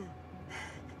at you?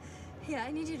 Yeah,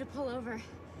 I need you to pull over.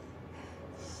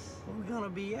 We're gonna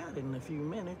be at it in a few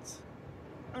minutes.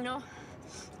 No,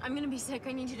 I'm gonna be sick.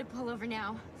 I need you to pull over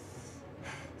now.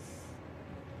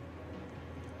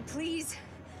 Please.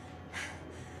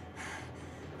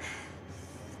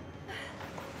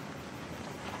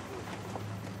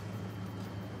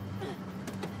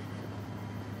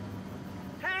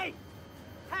 Hey!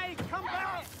 Hey, come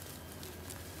back!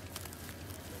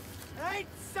 It ain't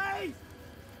safe!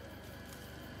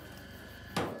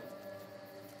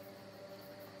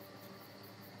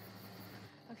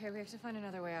 Okay, we have to find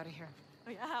another way out of here. Oh,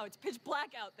 yeah, how? It's pitch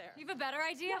black out there. You have a better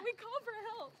idea? Yeah, we called for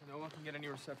help. No one can get any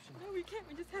reception. No, we can't.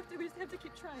 We just have to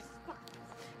keep trying.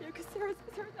 Yeah, because Sarah's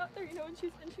out there, you know, and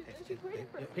she's waiting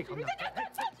for us. Hey, calm down.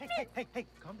 Don't touch me! Hey,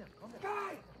 calm down, calm down.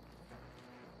 Guy!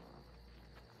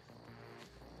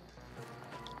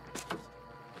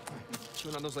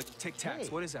 Chewing on those like Tic Tacs. Hey.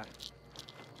 What is that?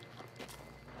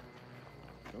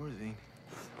 Dorothy.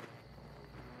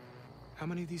 How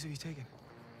many of these have you taken?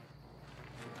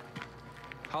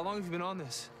 How long have you been on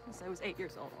this? Since I was 8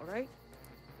 years old, all right?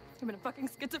 I've been a fucking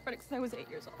schizophrenic since I was 8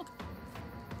 years old.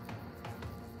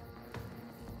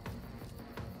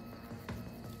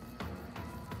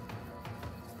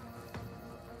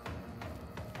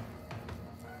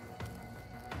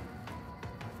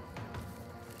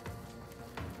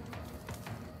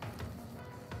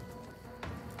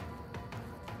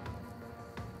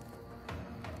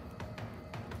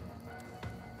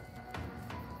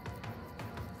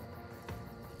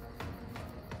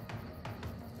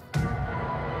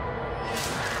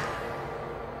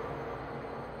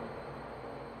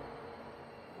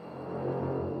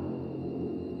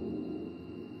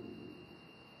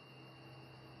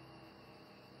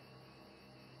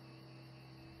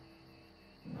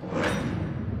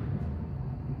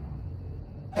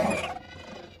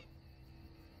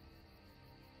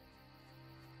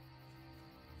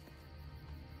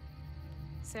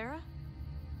 Sarah?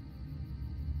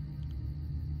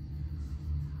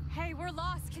 Hey, we're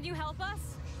lost. Can you help us?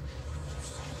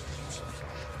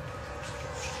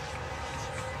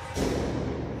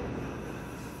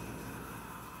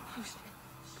 Oh, shit.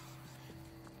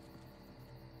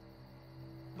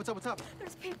 What's up, what's up?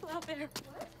 There's people out there.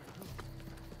 What?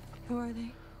 Who are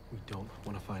they? We don't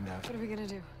want to find out. What are we gonna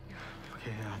do?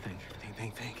 Okay,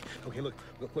 think. Okay, look.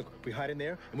 We hide in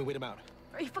there and we wait them out.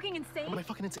 Are you fucking insane? Am I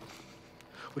fucking insane?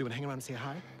 What, do you want to hang around and say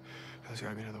hi? There's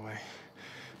gotta be another way.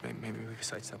 Maybe we could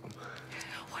sidestep them.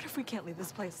 What if we can't leave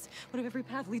this place? What if every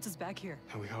path leads us back here?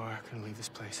 And we are gonna leave this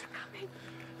place. Coming.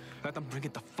 Let them bring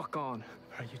it the fuck on.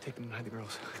 All right, you take them and hide the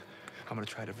girls. I'm gonna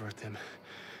try to divert them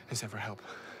and send for help.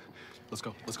 Let's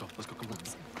go, come on.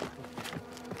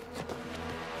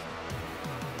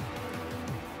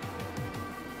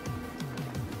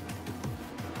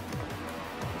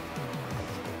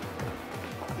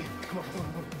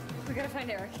 We gotta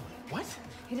find Eric. What?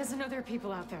 He doesn't know there are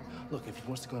people out there. Look, if he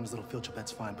wants to go on his little field trip,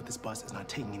 that's fine, but this bus is not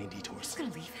taking any detours. Just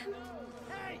gonna leave him?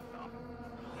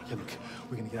 Yeah, look,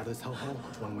 we're gonna get out of this hellhole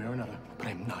one way or another, but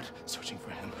I'm not searching for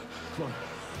him. Come on.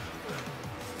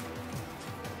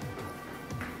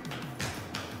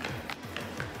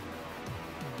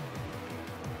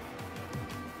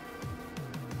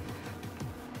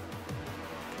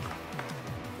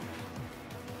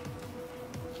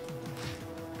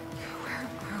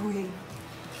 Where are we?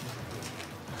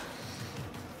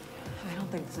 I don't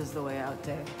think this is the way out,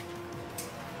 Dave.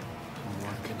 I'm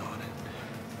working on it.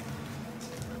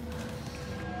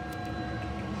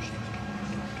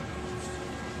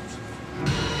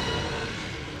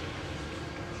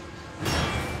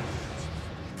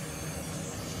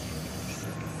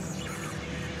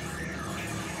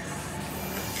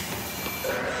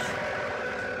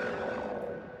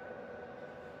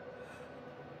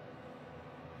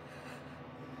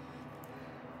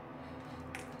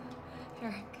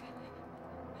 Eric.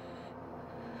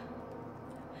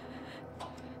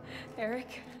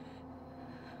 Eric.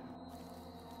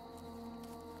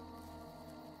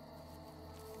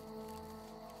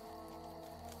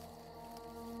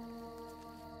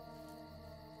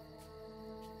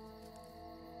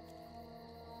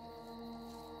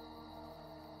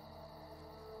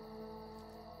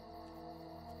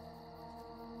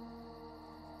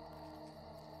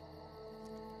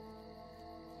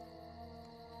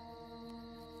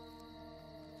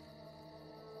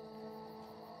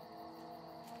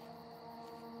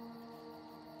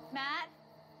 Matt?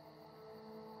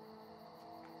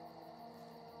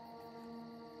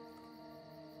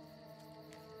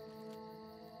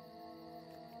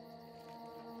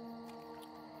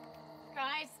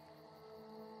 Guys?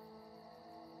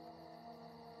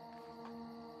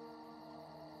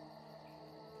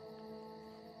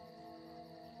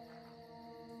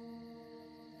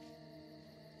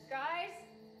 Guys?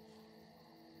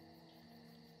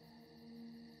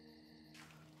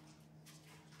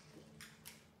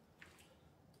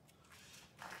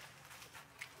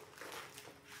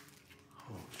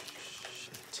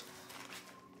 Shit.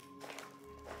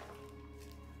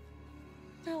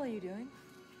 What the hell are you doing?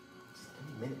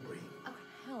 Any minute, Bree. Oh,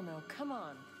 hell no. Come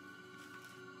on.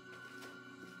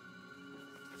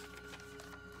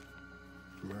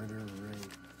 Murder,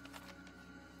 rape,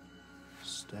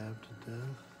 stabbed to death,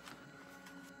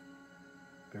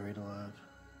 buried alive.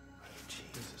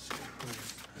 Jesus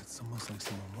Christ. It's almost like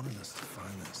someone wanted us to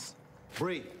find this.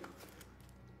 Bree!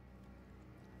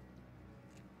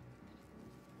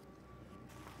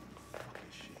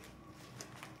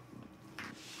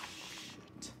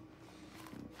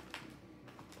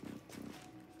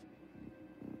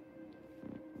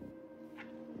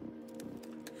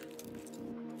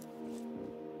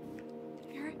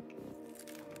 Eric.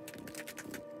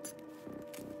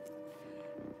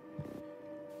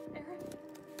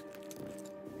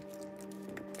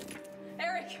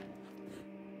 Eric.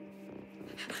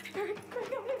 Eric. Eric,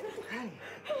 Hey.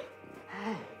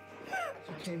 Hey.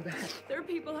 You came back. there are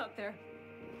people out there.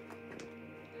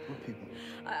 What people?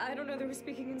 I don't know, they were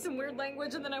speaking in some weird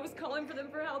language, and then I was calling for them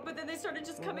for help, but then they started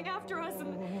just coming after us,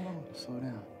 and Slow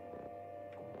down.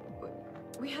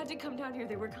 we had to come down here.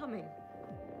 They were coming.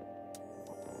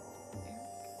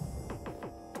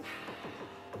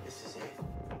 This is it.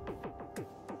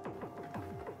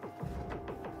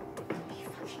 Are you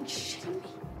fucking shitting me?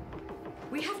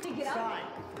 We have to get out. Fine.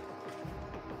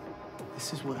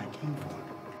 This is what I came for.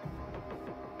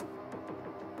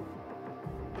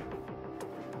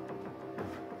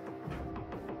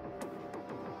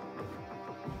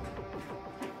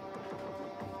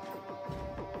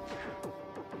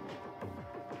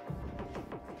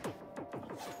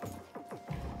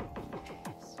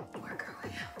 Work our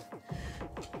way out.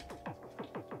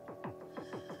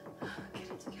 Get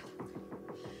it together.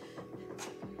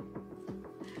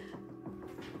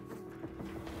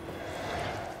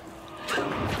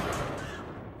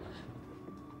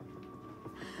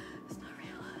 It's not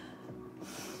real.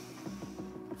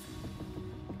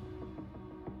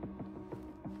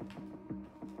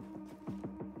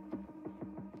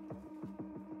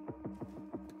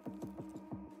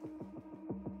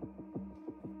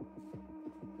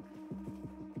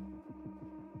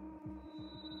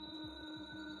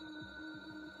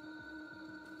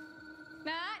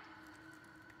 Matt?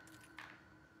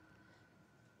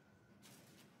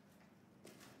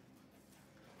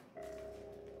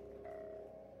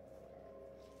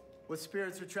 What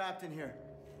spirits are trapped in here?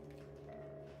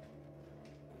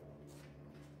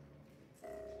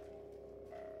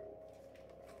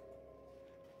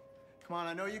 Come on,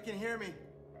 I know you can hear me.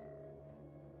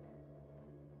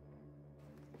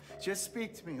 Just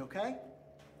speak to me, okay?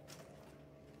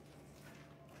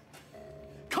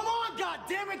 Come on,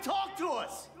 goddammit, talk to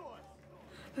us!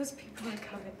 Those people are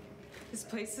coming. This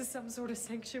place is some sort of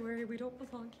sanctuary. We don't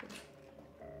belong here.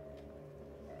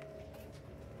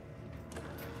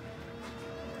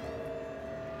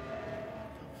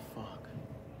 Fuck.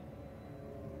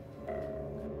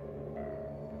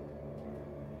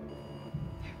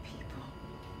 They're people.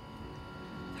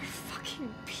 They're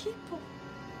fucking people.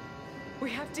 We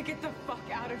have to get the fuck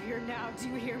out of here now. Do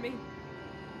you hear me?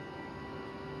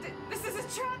 This is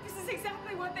a trap. This is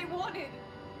exactly what they wanted.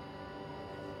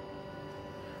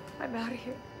 I'm out of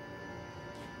here.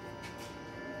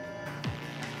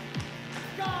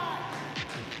 God!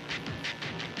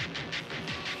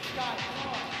 God, come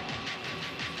on.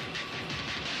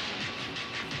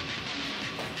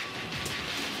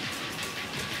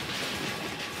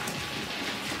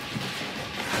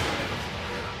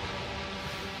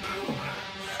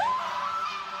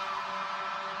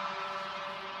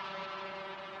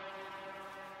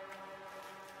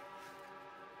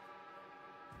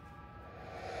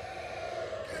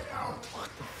 What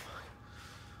the fuck?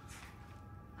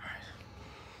 All right.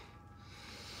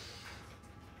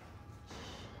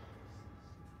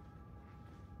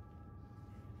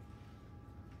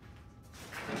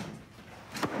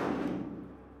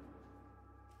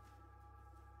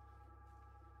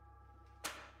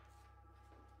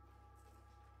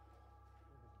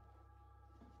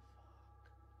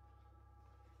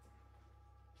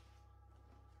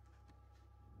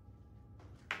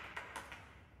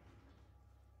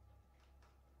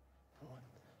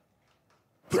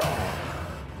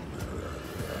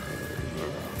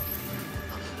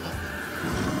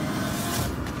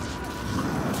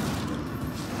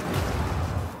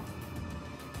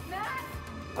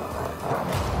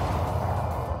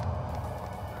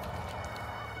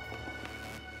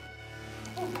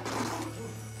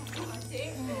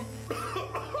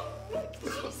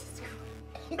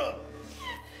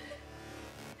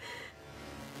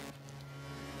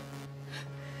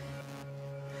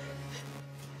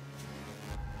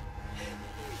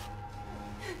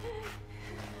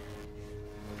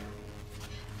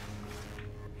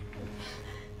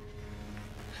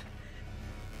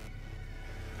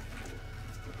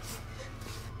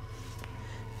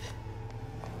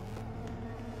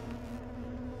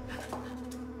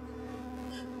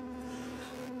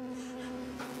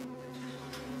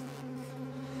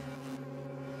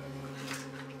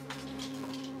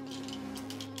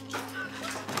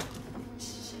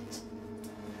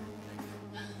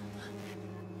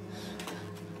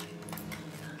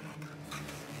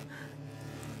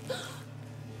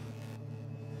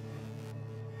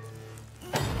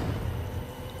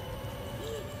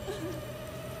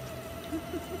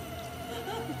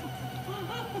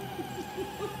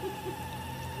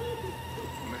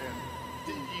 Man,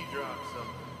 did you drop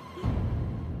something?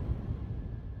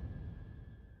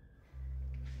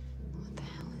 What the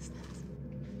hell is this?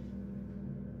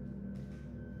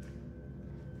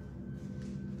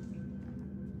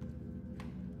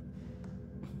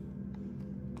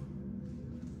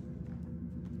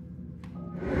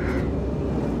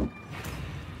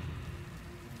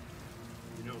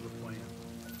 You know the plan.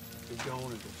 We're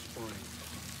going until spring.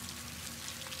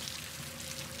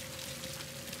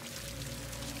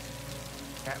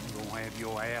 Captain gonna have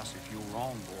your ass if you're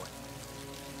wrong, boy.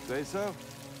 Say so.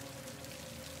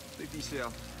 Speak for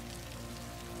yourself.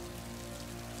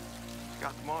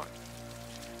 Got the mark.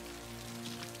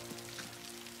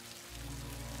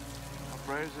 Our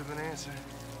prayers have been answered.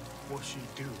 What's she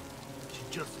do? She's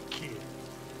just a kid.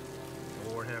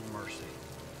 Lord have mercy.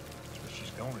 That's what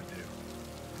she's gonna do.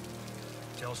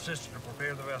 Tell sister to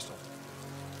prepare the vessel.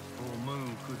 Full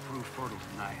moon could prove fertile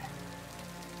tonight.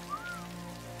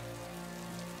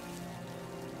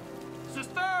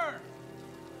 Sister!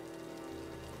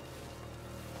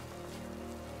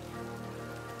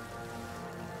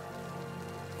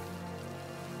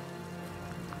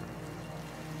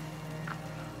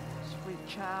 Sweet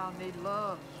child need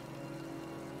love.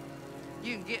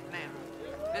 You can get now.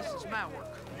 This is my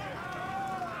work.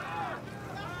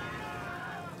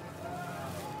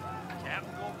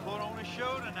 Captain gonna put on a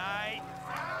show tonight.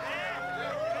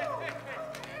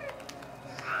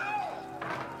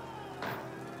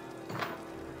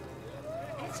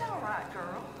 It's all right,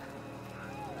 girl.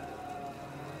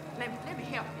 Let me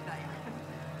help you there.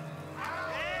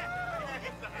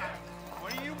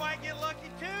 One of you might get lucky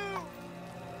too.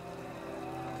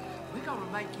 We're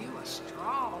gonna make you a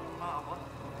strong mama.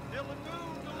 Till the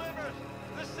moon delivers,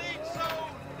 the seed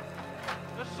sown,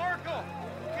 the circle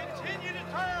will continue to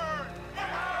turn.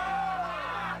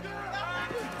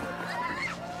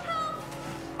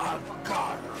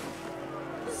 God!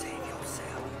 Save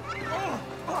yourself.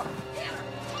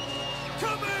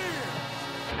 Come here!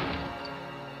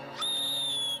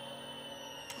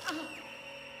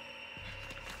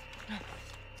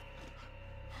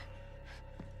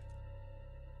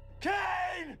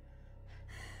 Kane!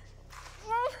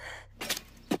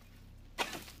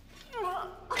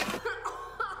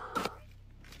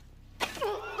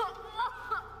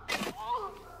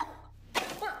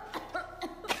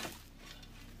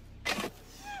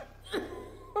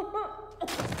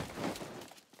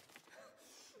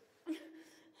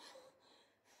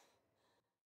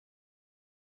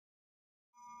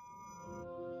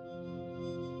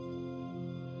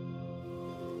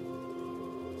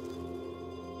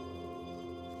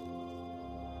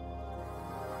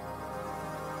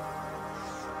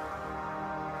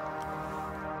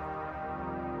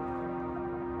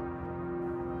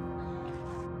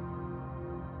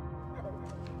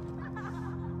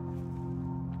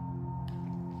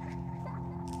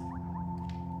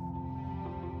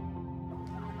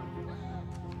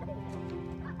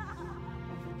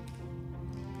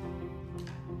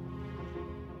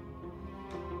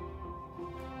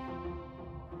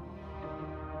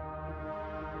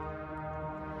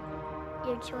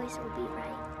 Your choice will be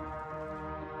right.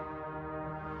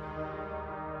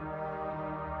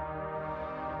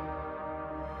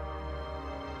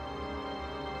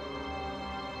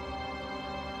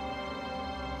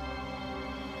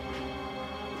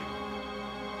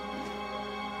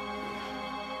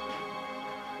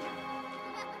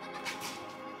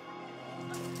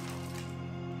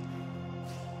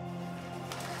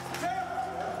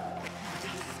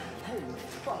 Holy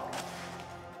fuck.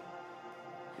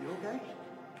 You okay?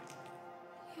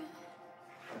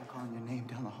 I'm calling your name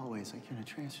down the hallway. It's like you're in a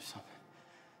trance or something.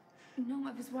 No,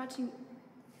 I was watching.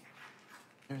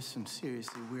 There's some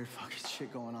seriously weird fucking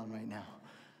shit going on right now.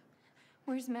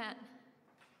 Where's Matt?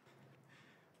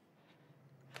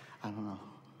 I don't know.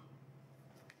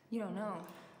 You don't know.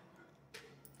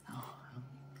 No.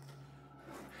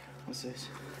 What's this?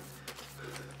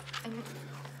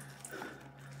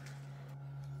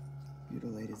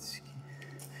 Mutilated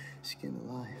skin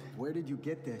alive. Where did you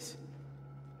get this?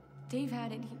 Dave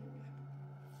had it.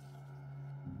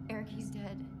 Eric, he's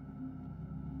dead.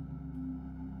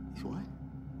 He's what?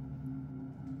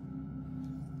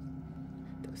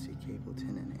 Dusty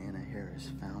Capleton and Anna Harris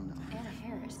found them. Anna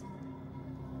Harris?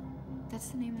 That's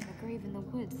the name of the grave in the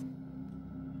woods.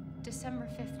 December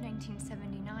 5th,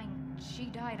 1979. She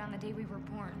died on the day we were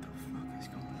born. What the fuck is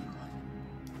going on?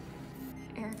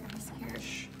 Eric, I'm scared.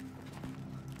 Shh.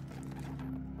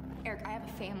 Eric, I have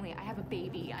a family. I have a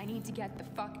baby. I need to get the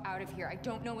fuck out of here. I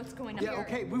don't know what's going on Yeah, here.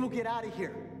 okay, we will get out of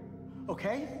here.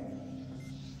 Okay?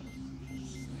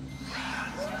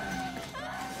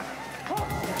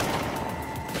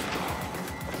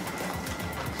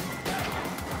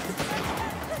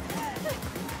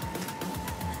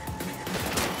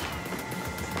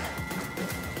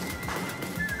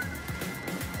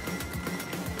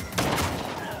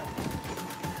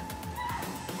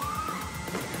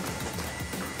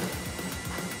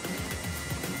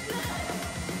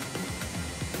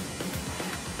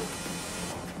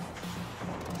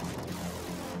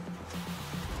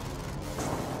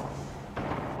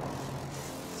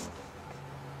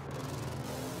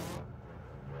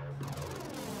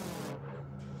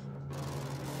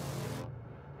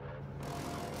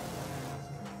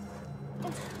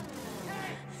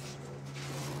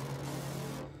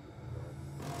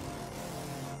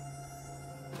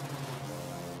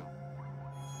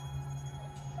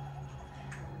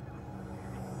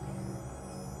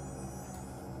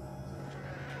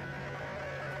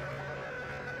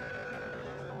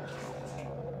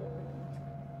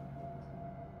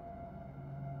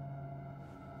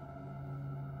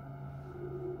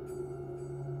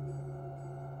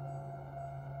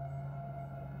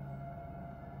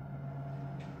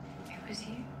 Was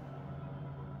you?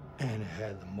 Anna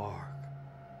had the mark.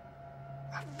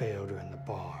 I failed her in the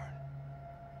barn.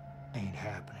 Ain't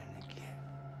happening again.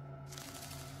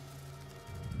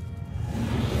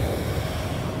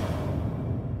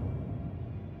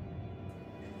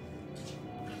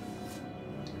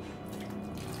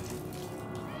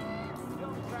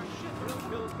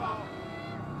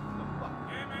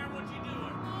 Hey, man, what you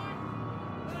doing?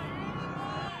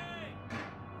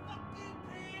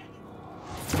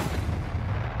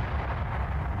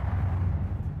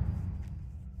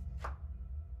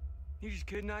 You just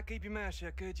could not keep your mouth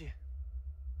shut, could you?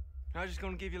 I was just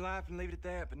gonna give you life and leave it at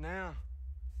that, but now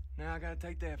I gotta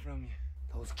take that from you.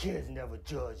 Those kids never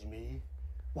judged me.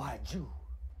 Why'd you?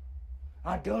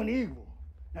 I done evil.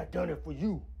 I done it for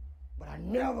you. but I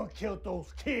never killed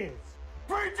those kids.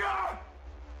 Preacher!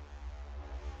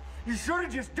 You should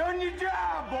have just done your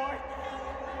job, boy.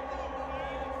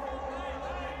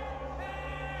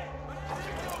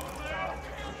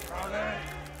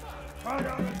 It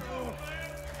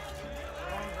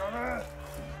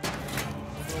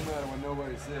don't matter when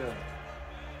nobody's there.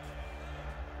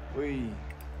 We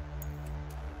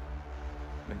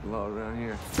make the law around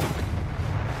here.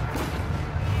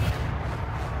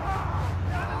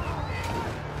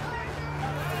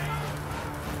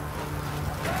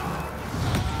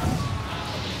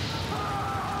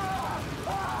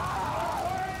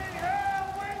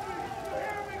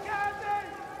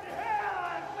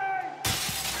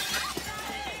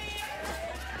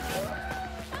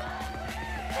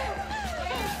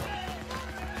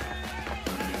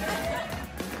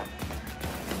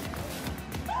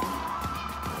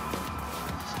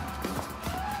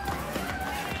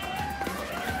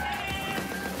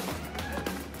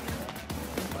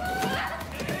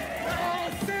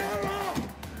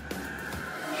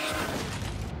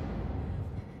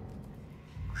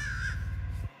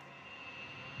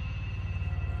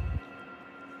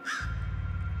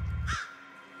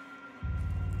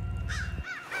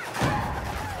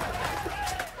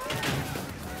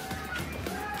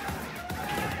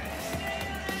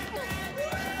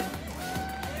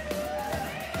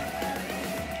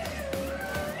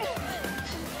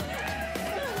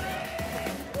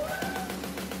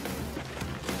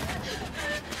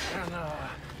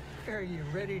 Are you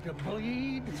ready to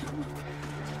bleed?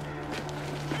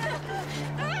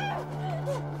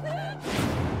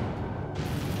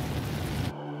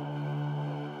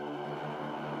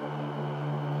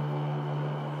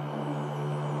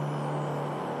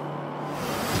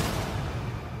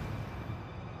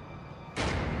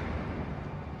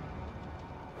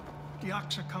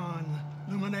 Deoxychon,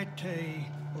 Luminete,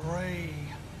 Ray,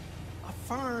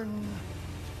 Affern,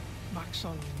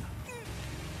 Maxon,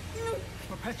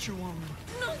 Perpetuum.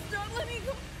 No, stop, let me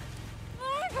go.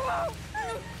 Oh, no,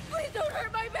 please don't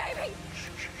hurt my baby. Shh,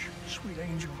 sweet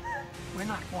angel. We're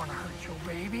not going to hurt your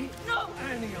baby. No.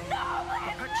 Anium. No,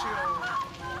 please. Perpexio.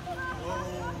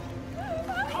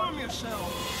 Whoa. Calm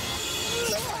yourself.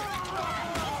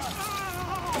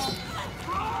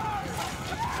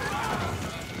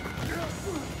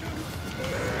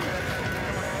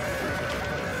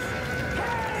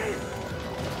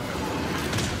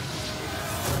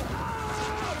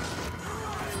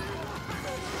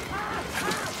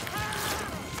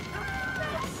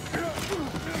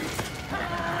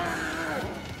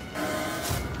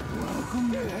 Welcome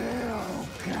to hell,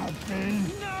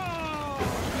 Captain.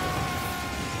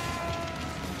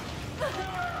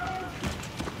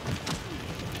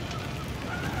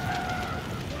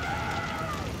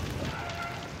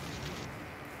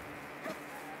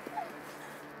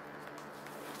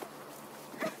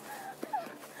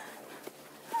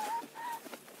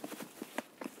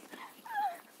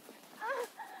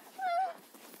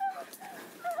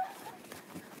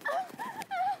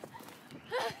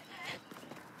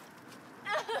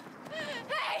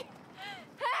 Hey!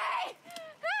 Hey!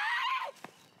 Hey!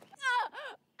 No.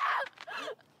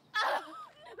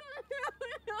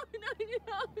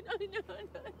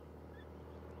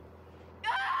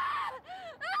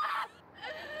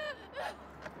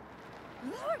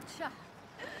 Lord, child,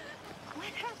 what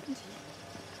happened to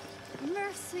you?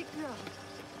 Mercy, girl.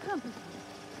 Come here.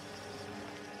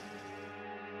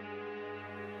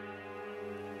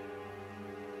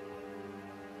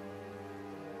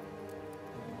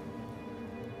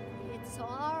 It's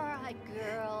all right,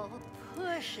 girl.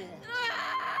 Push it.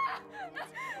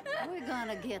 We're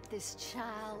gonna get this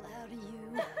child out of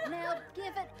you. Now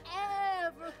give it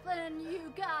everything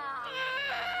you got.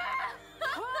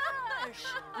 Push!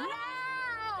 Now!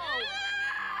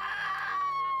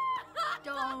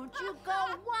 Don't you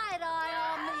go wide-eye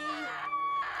on me.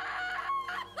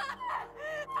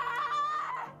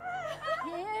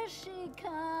 Here she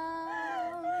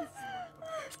comes.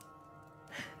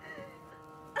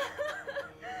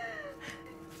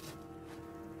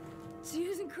 She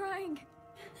isn't crying.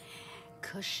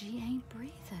 'Cause she ain't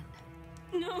breathing.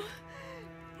 No.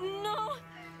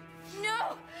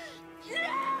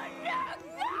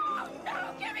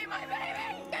 Give me my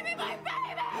baby! Give me my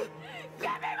baby!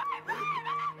 Give me my baby!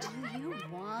 Do you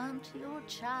want your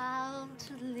child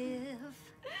to live?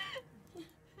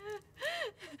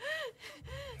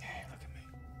 Hey, look at me.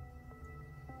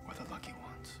 We're the lucky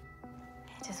ones.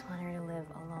 I just want her to live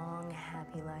a long,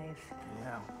 happy life.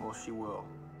 Yeah, well, she will.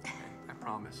 I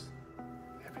promise.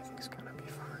 Everything's gonna be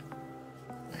fine.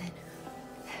 Yes.